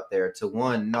coaches out there to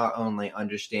one, not only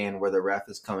understand where the ref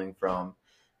is coming from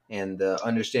and the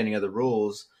understanding of the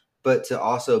rules, but to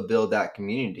also build that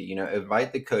community.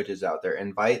 Invite the coaches out there,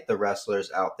 invite the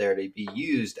wrestlers out there to be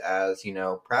used as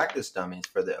practice dummies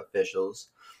for the officials.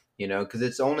 Because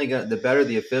it's only gonna the better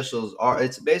the officials are.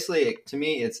 It's basically, to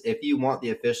me, it's if you want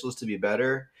the officials to be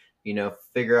better,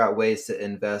 figure out ways to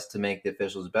invest to make the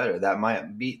officials better. That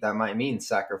might mean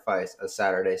sacrifice a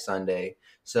Saturday, Sunday,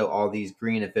 so all these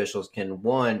green officials can,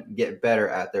 one, get better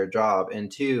at their job,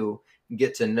 and two,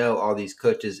 get to know all these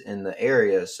coaches in the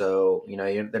area. So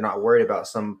they're not worried about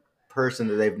some person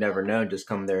that they've never known just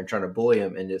coming there and trying to bully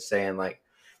them and just saying like,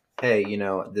 hey,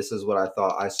 this is what I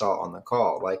thought I saw on the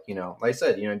call. Like, like I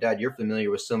said, Dad, you're familiar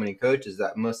with so many coaches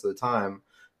that most of the time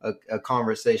a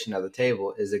conversation at the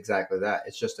table is exactly that.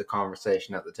 It's just a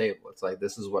conversation at the table. It's like,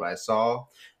 this is what I saw.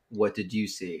 What did you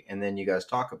see? And then you guys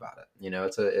talk about it.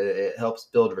 It helps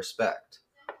build respect.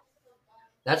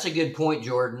 That's a good point,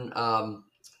 Jordan.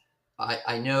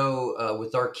 I know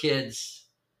with our kids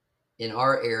in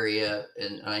our area,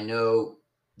 and I know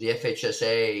the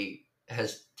FHSA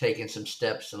has taken some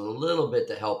steps and a little bit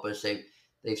to help us.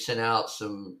 They've sent out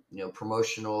some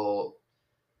promotional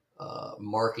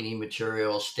marketing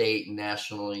material, state and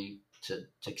nationally, to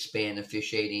expand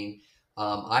officiating.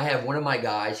 I have one of my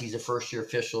guys. He's a first year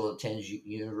official at attends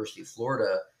University of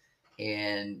Florida,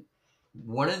 and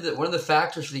one of the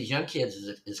factors for these young kids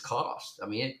is cost. I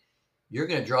mean, you're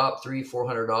going to drop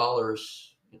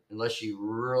 $300-400 unless you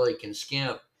really can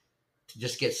skimp to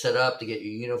just get set up, to get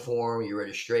your uniform, your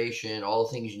registration, all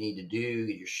the things you need to do,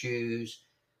 get your shoes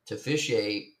to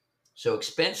officiate. So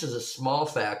expense is a small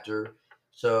factor.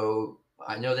 So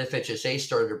I know the FHSA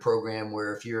started a program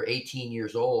where if you're 18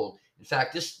 years old, in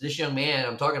fact, this young man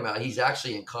I'm talking about, he's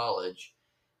actually in college,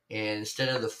 and instead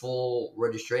of the full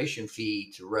registration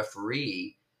fee to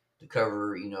referee to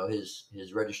cover his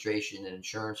registration and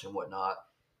insurance and whatnot,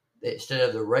 instead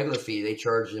of the regular fee, they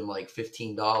charge him like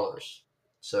 $15.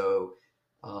 So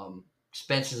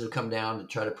expenses have come down to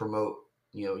try to promote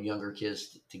younger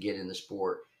kids to get in the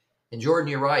sport. And Jordan,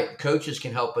 you're right. Coaches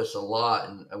can help us a lot.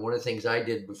 And one of the things I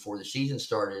did before the season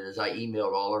started is I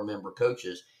emailed all our member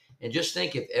coaches. And just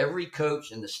think, if every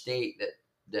coach in the state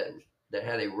that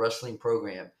had a wrestling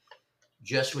program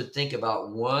just would think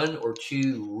about one or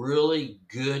two really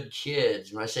good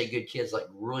kids. When I say good kids, like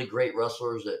really great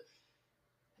wrestlers that,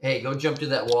 hey, go jump to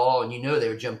that wall, and they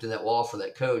would jump to that wall for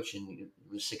that coach, and it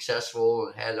was successful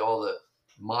and had all the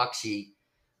moxie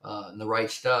and the right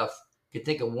stuff. Could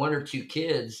think of one or two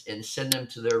kids and send them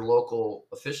to their local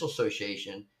official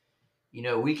association.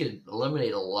 We could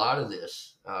eliminate a lot of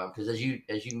this because, as you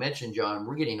mentioned, John,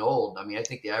 we're getting old. I mean, I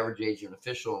think the average age of an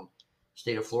official in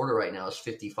state of Florida right now is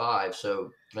 55.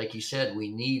 So, like you said, we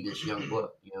need this young blood,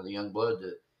 the young blood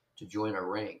to join our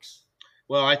ranks.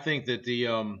 Well, I think that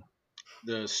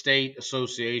the state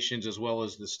associations as well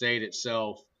as the state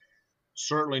itself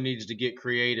certainly needs to get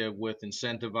creative with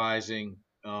incentivizing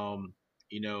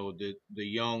the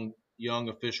young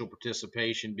official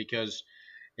participation, because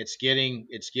it's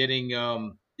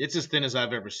as thin as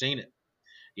I've ever seen it.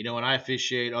 And I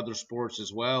officiate other sports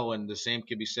as well, and the same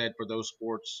can be said for those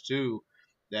sports too.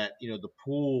 That the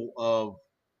pool of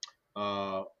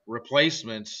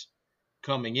replacements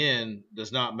coming in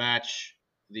does not match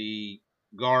the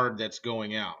guard that's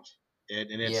going out, and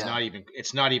Yeah,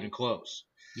 it's not even close.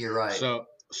 you're right. So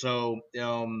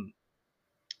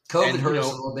COVID and hurt us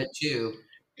a little bit too.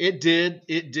 it did,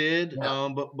 Yeah,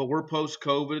 but we're post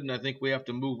COVID, and I think we have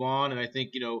to move on. And I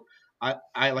think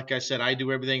I like I said, I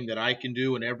do everything that I can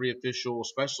do, and every official,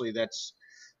 especially that's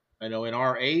in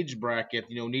our age bracket,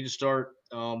 need to start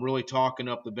really talking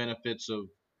up the benefits of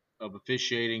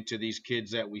officiating to these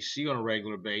kids that we see on a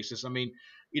regular basis. I mean,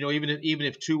 even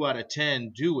if 2 out of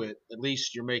 10 do it, at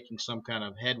least you're making some kind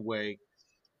of headway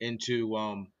into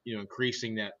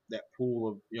increasing that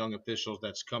pool of young officials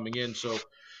that's coming in. So,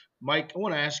 Mike, I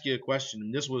want to ask you a question.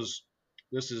 And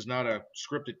this is not a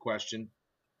scripted question,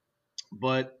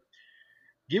 but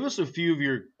give us a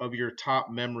few of your top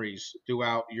memories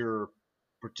throughout your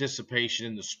participation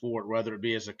in the sport, whether it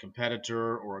be as a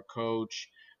competitor or a coach,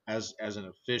 as an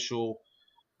official.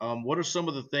 What are some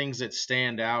of the things that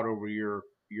stand out over your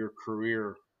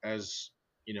career as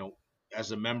you know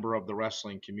as a member of the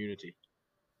wrestling community?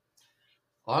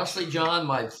 honestly, John,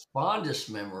 my fondest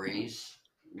memories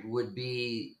would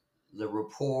be the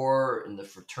rapport and the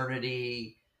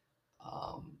fraternity,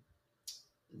 um,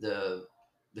 the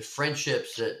the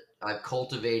friendships that I've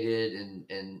cultivated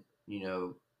and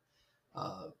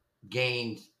uh,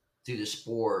 gained through the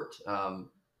sport.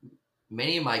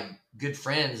 Many of my good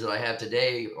friends that I have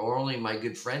today are only my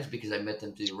good friends because I met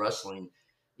them through wrestling,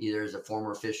 either as a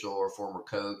former official or former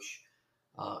coach.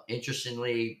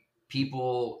 Interestingly,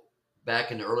 people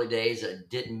back in the early days that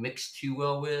didn't mix too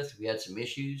well with, we had some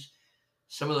issues.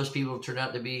 Some of those people turned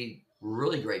out to be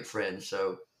really great friends.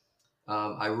 So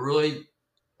I really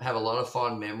have a lot of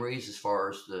fond memories as far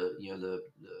as the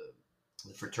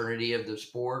fraternity of the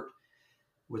sport.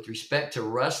 With respect to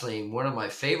wrestling, one of my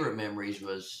favorite memories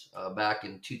was back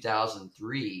in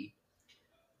 2003.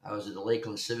 I was at the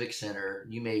Lakeland Civic Center.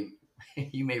 You may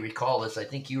you may recall this. I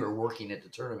think you were working at the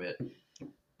tournament,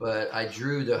 but I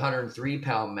drew the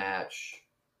 103-pound match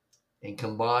and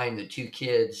combined the two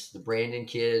kids, the Brandon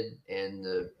kid and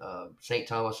the St.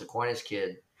 Thomas Aquinas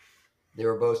kid. They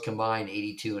were both combined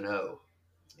 82-0,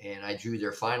 and I drew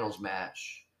their finals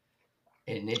match.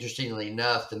 And interestingly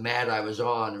enough, the mat I was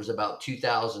on, there was about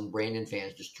 2,000 Brandon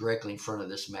fans just directly in front of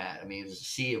this mat. I mean, it was a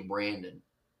sea of Brandon.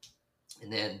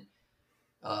 And then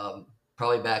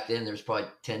probably back then, there was probably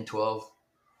 10, 12,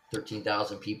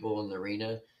 13,000 people in the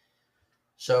arena.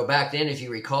 So back then, if you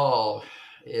recall,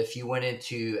 if you went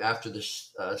into, after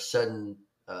this sudden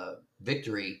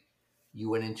victory, you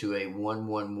went into a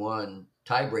 1-1-1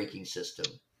 tie-breaking system.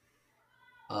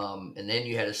 And then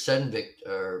you had a sudden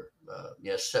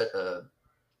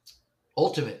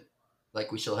ultimate,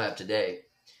 like we still have today.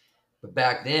 But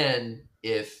back then,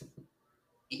 if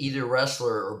either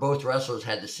wrestler or both wrestlers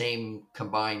had the same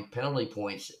combined penalty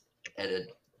points at a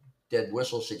dead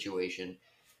whistle situation,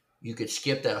 you could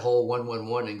skip that whole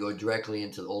 1-1-1 and go directly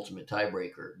into the ultimate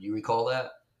tiebreaker. Do you recall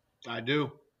that? I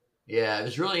do. Yeah, it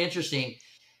was really interesting.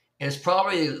 And it's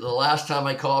probably the last time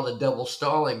I called a double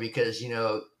stalling because,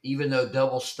 even though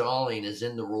double stalling is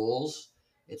in the rules,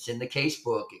 it's in the case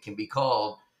book, it can be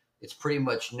called, it's pretty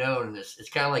much known. It's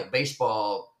kind of like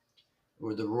baseball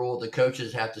where the rule, the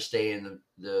coaches have to stay in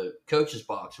the coach's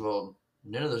box. Well,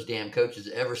 none of those damn coaches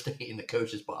ever stay in the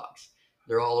coach's box.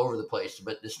 They're all over the place,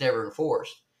 but it's never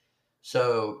enforced.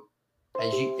 So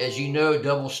as you know,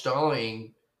 double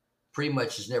stalling pretty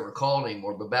much is never called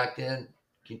anymore. But back then,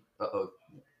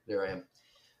 there I am.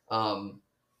 Um,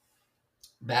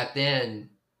 Back then,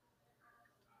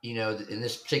 in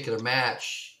this particular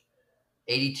match,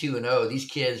 82-0, these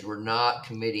kids were not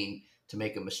committing to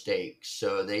make a mistake.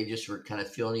 So they just were kind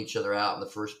of feeling each other out in the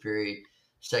first period,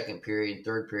 second period,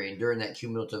 third period. And during that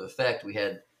cumulative effect, we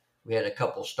had a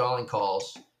couple stalling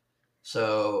calls.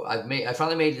 So I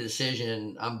finally made the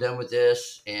decision. I'm done with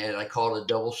this, and I called a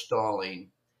double stalling.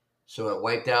 So it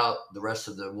wiped out the rest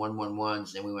of the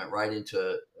 1-1-1s, and we went right into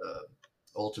a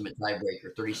ultimate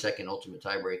tiebreaker, 30-second ultimate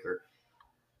tiebreaker.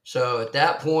 So at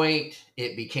that point,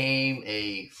 it became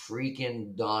a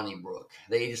freaking Donnybrook.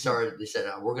 They said,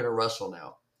 we're going to wrestle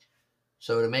now.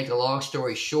 So to make a long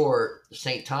story short, the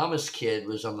St. Thomas kid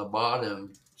was on the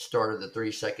bottom, started the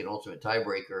 3-second ultimate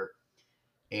tiebreaker,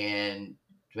 and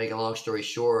to make a long story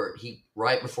short, he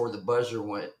right before the buzzer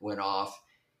went off,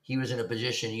 he was in a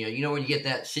position. When you get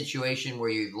that situation where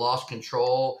you've lost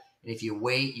control, and if you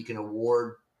wait, you can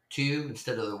award 2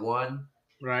 instead of the 1.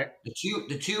 Right.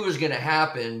 The two was going to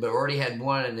happen, but already had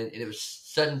 1, and it was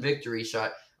sudden victory.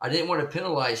 So I didn't want to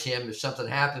penalize him if something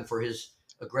happened for his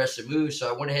aggressive move. So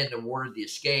I went ahead and awarded the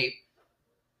escape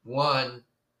 1.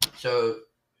 So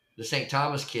the St.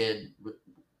 Thomas kid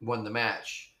won the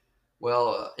match.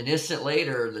 Well, an instant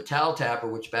later, the towel tapper,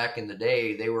 which back in the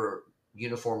day they were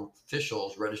uniform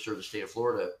officials registered in the state of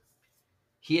Florida,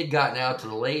 he had gotten out to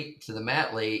the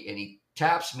mat late, and he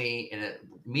taps me, and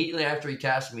immediately after he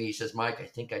taps me, he says, "Mike, I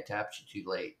think I tapped you too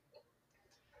late."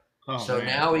 Oh So man.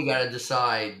 now we got to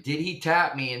decide: did he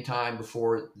tap me in time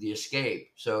before the escape?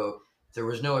 So if there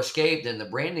was no escape, then the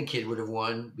Brandon kid would have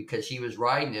won because he was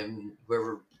riding him.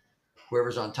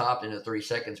 Whoever's on top in the 30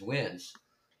 seconds wins.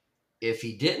 If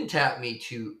he didn't tap me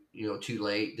too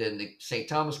late, then the St.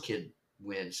 Thomas kid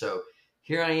wins. So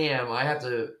here I am. I have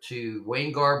to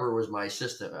Wayne Garber was my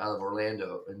assistant out of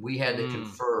Orlando, and we had to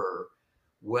confer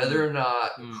whether or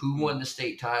not who won the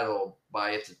state title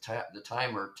by if the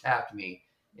timer tapped me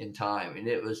in time. And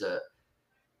it was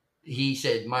he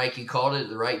said, "Mike, you called it at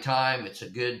the right time. It's a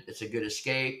good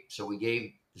escape." So we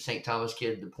gave the St. Thomas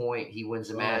kid the point. He wins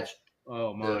the match.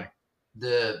 Oh my.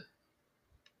 The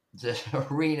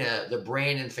arena, the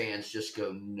Brandon fans just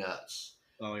go nuts.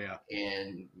 Oh yeah.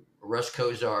 And Russ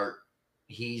Cozart,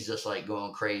 he's just like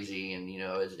going crazy. And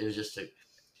it was just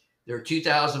there were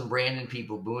 2,000 Brandon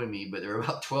people booing me, but there were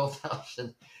about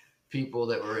 12,000 people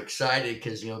that were excited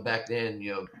because back then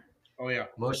Oh yeah.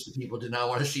 most of the people did not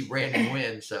want to see Brandon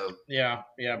win. So Yeah.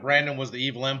 Brandon was the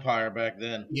evil empire back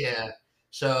then. yeah.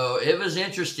 So it was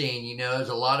interesting. There's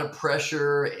a lot of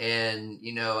pressure, and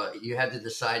you had to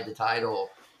decide the title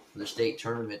for the state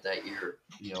tournament that year.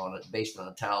 Based on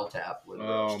a towel tap.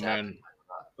 Oh man.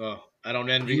 I don't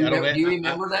envy. Do you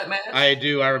remember that match? I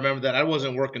do. I remember that. I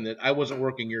wasn't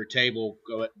working your table,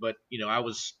 but I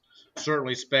was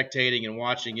certainly spectating and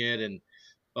watching it. And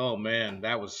oh man,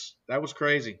 that was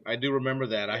crazy. I do remember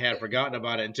that. I had forgotten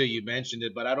about it until you mentioned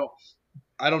it. But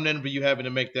I don't envy you having to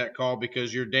make that call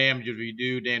because you're damned if you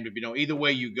do, damned if you don't. Either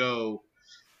way you go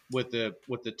with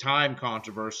the time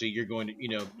controversy, you're going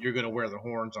to wear the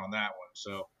horns on that one.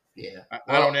 So yeah,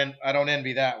 I don't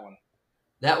envy that one.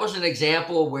 That was an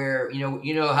example where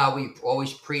how we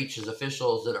always preach as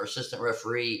officials that our assistant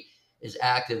referee is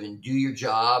active and do your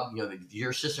job. If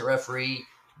your assistant referee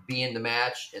be in the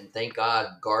match, and thank God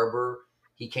Garber,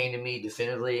 he came to me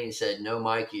definitively and said, "No,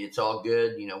 Mikey, it's all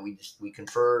good." We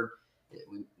conferred.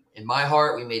 In my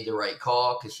heart, we made the right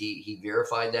call because he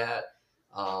verified that.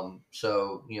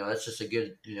 So that's just a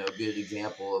good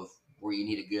example of where you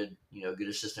need a good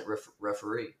assistant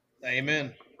referee.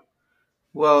 Amen.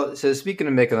 Well, so speaking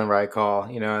of making the right call,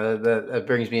 that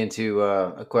brings me into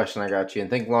a question I got you, and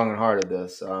think long and hard of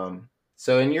this.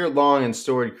 So in your long and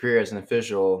storied career as an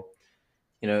official,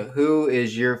 who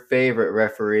is your favorite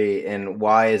referee, and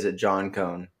why is it John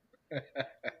Cone?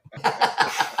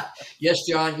 Yes,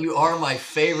 John, you are my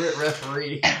favorite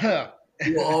referee.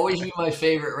 You will always be my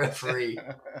favorite referee.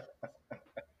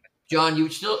 John, do you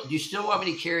still want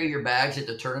me to carry your bags at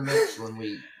the tournaments when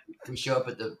we show up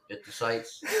at the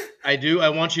sites? I do. I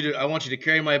want you to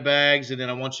carry my bags, and then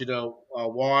I want you to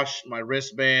wash my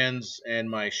wristbands and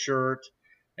my shirt,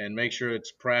 and make sure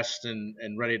it's pressed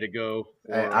and ready to go.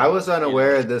 I was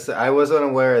unaware of this. I was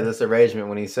unaware of this arrangement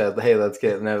when he said, "Hey, let's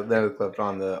get Netherclift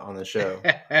on the show."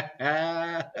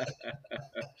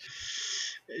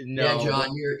 No, yeah, John,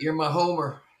 you're my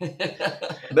homer.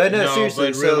 But no,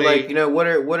 seriously. But really, so what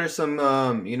are some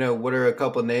what are a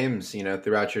couple names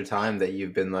throughout your time that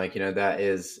you've been that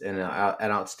is an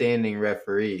outstanding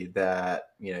referee that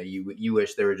you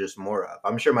wish there were just more of?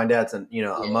 I'm sure my dad's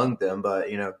among them, but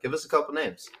give us a couple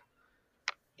names.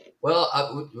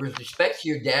 Well, with respect to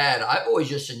your dad, I've always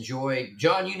just enjoyed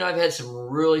John. You and I've had some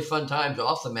really fun times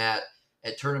off the mat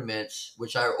at tournaments,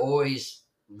 which I always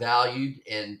valued,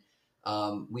 and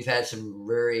we've had some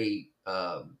very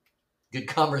good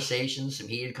conversations, some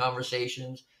heated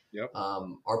conversations. Yep.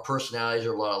 Our personalities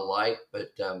are a lot alike, but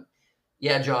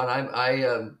yeah, John,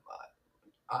 I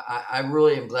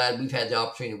really am glad we've had the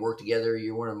opportunity to work together.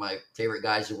 You're one of my favorite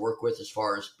guys to work with as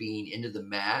far as being into the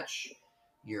match.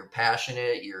 You're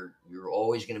passionate. You're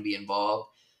always going to be involved.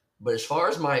 But as far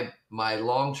as my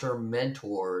long-term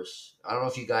mentors, I don't know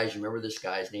if you guys remember this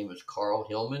guy. His name was Carl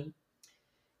Hillman.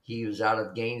 He was out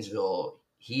of Gainesville.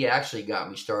 He actually got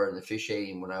me started in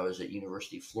officiating when I was at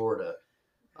University of Florida.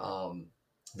 Um,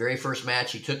 Very first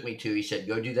match he took me to, he said,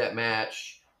 "Go do that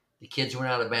match." The kids went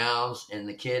out of bounds, and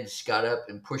the kids got up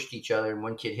and pushed each other, and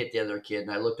one kid hit the other kid.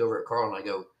 And I looked over at Carl and I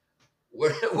go,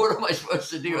 what am I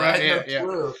supposed to do? I Right. had no Yeah. Yeah.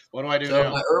 clue. What do I do So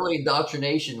now? my early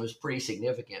indoctrination was pretty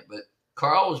significant. But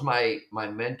Carl was my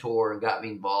mentor and got me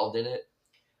involved in it.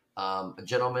 A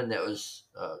gentleman that was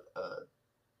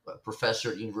a professor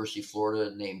at the University of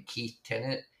Florida named Keith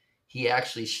Tennant. He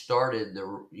actually started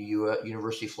the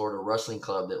University of Florida Wrestling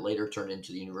Club that later turned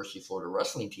into the University of Florida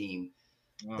Wrestling Team.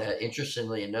 Oh. That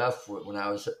interestingly enough, when I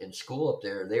was in school up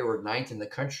there, they were ninth in the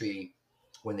country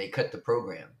when they cut the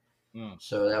program. Mm.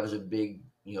 So that was a big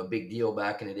deal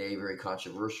back in the day, very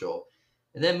controversial.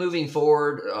 And then moving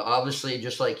forward, obviously,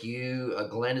 just like you,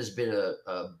 Glenn has been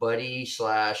a buddy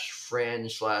slash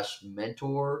friend slash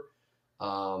mentor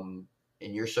in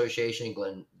your association,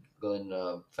 Glenn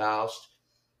Faust.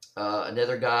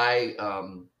 Another guy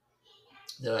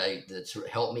that's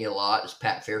helped me a lot is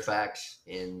Pat Fairfax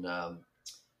in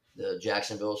the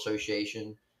Jacksonville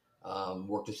Association.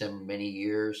 Worked with him many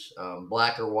years.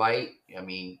 Black or white, I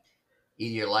mean,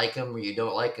 either you like him or you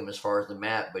don't like him as far as the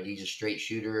mat, but he's a straight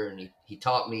shooter, and he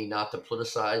taught me not to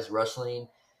politicize wrestling.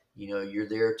 You're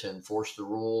there to enforce the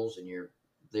rules, and you're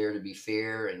there to be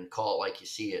fair and call it like you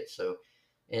see it. So,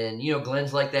 and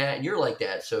Glenn's like that, and you're like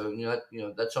that. So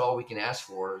that's all we can ask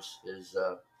for is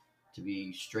to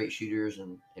be straight shooters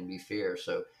and be fair.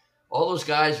 So, all those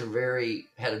guys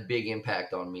had a big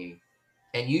impact on me,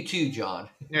 and you too, John.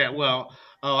 Yeah, well,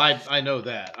 oh, I know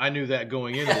that. I knew that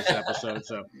going into this episode.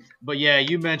 So, but yeah,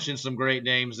 you mentioned some great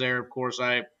names there. Of course,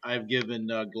 I've given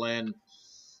Glenn,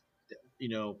 you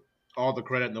know, all the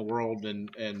credit in the world, and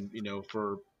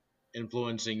for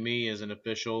influencing me as an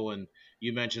official. And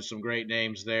you mentioned some great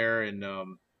names there, and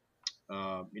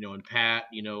and Pat,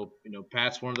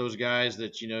 Pat's one of those guys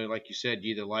that like you said,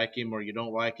 you either like him or you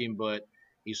don't like him, but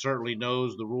he certainly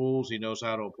knows the rules. He knows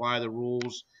how to apply the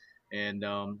rules, and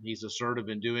he's assertive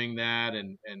in doing that,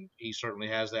 and he certainly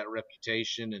has that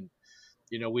reputation. And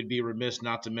we'd be remiss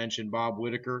not to mention Bob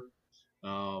Whitaker.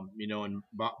 And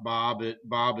Bob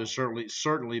has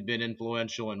certainly been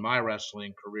influential in my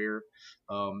wrestling career,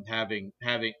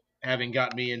 having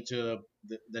got me into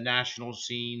the national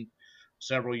scene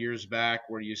several years back,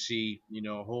 where you see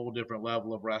a whole different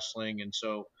level of wrestling. And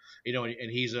so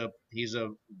and he's a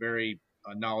very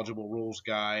knowledgeable rules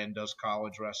guy and does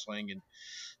college wrestling. And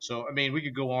so I mean we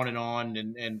could go on and on,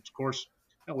 and of course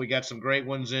we got some great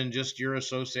ones in just your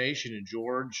association, and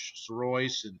George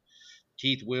Royce and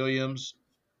Keith Williams,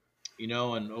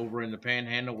 and over in the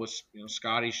Panhandle with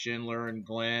Scotty Schindler and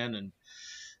Glenn and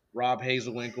Rob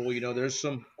Hazelwinkle. There's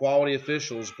some quality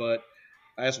officials, but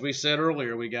as we said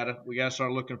earlier, we gotta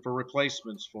start looking for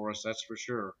replacements for us. That's for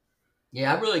sure.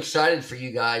 Yeah, I'm really excited for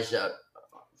you guys.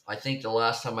 I think the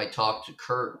last time I talked to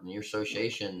Kurt in your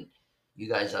association, you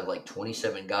guys have like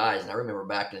 27 guys, and I remember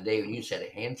back in the day when you just had a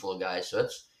handful of guys. So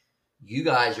you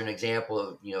guys are an example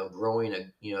of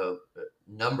growing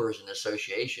numbers in the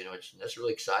association, which that's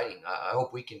really exciting. I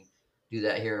hope we can do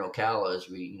that here in Ocala as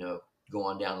we go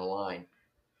on down the line.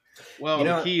 Well, You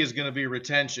the know, key is going to be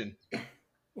retention.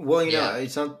 well, Yeah.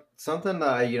 it's something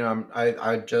that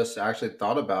I just actually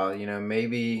thought about.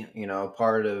 Maybe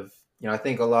part of I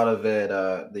think a lot of it.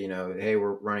 Hey,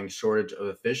 we're running shortage of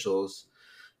officials.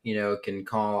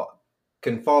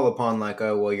 Can fall upon like,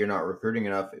 oh well, you're not recruiting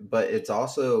enough. But it's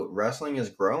also wrestling is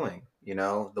growing.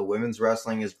 The women's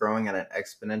wrestling is growing at an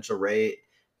exponential rate.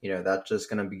 That's just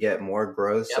going to get more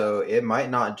growth. Yep. So it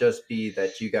might not just be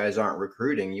that you guys aren't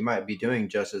recruiting. You might be doing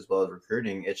just as well as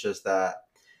recruiting. It's just that,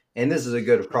 and this is a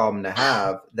good problem to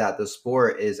have, that the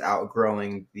sport is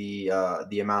outgrowing the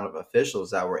amount of officials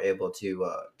that we're able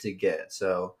to get.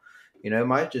 So, it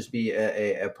might just be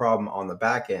a problem on the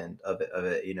back end of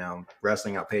it.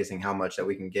 Wrestling outpacing how much that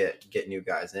we can get new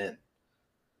guys in.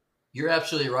 You're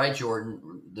absolutely right,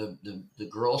 Jordan. The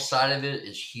girl side of it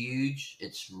is huge.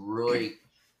 It's really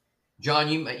John.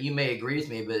 You may agree with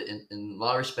me, but in a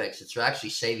lot of respects, it's actually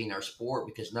saving our sport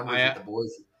because numbers with I the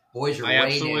boys are I way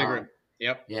absolutely agree. down.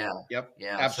 Yep. Yeah, Yep.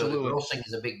 yeah. So the Absolutely. girls thing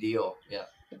is a big deal. Yeah.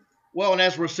 Well, and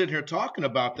as we're sitting here talking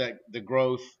about that, the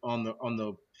growth on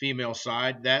the female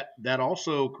side, that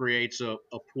also creates a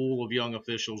pool of young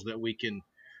officials that we can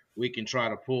try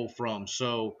to pull from.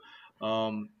 So,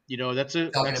 that's a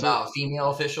Talking that's a about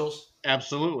female officials.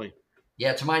 absolutely.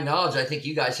 Yeah, to my knowledge, I think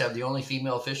you guys have the only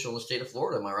female official in the state of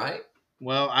Florida. Am I right?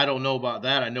 Well, I don't know about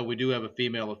that. I know we do have a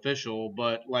female official,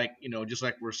 but like just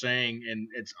like we're saying, and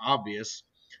it's obvious,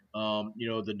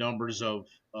 the numbers of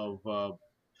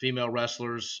female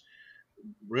wrestlers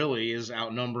really is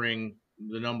outnumbering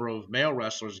the number of male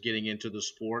wrestlers getting into the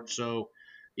sport. So,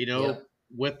 you know, Yep.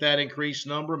 with that increased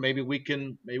number, maybe we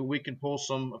can pull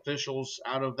some officials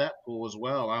out of that pool as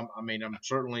well. I mean, I'm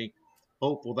certainly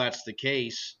hopeful that's the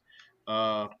case,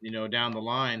 down the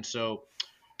line. So,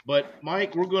 but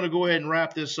Mike, we're going to go ahead and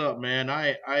wrap this up, man.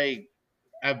 I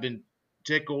have been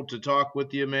tickled to talk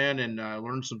with you, man, and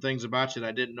learned some things about you that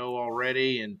I didn't know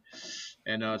already, and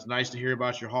it's nice to hear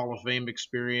about your Hall of Fame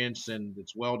experience, and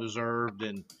it's well deserved.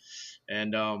 And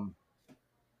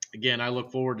again, I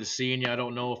look forward to seeing you. I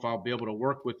don't know if I'll be able to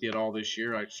work with you at all this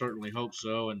year. I certainly hope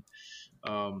so. And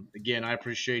again, I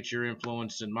appreciate your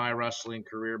influence in my wrestling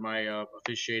career, my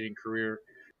officiating career.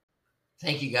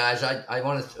 Thank you, guys. I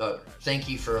want to thank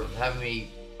you for having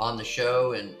me on the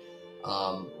show, and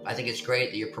I think it's great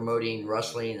that you're promoting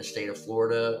wrestling in the state of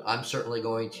Florida. I'm certainly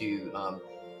going to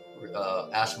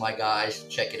ask my guys to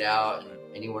check it out, and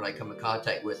anyone I come in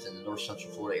contact with in the North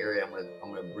Central Florida area, I'm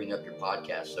gonna bring up your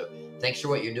podcast. So thanks for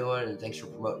what you're doing, and thanks for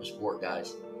promoting the sport,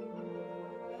 guys.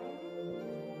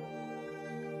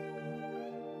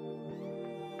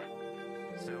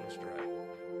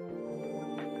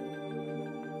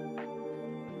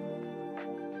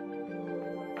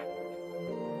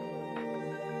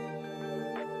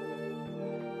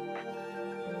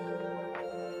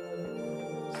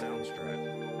 Soundstripe.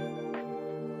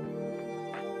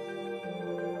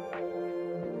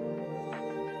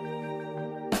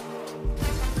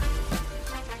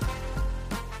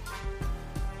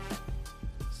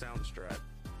 Soundstripe.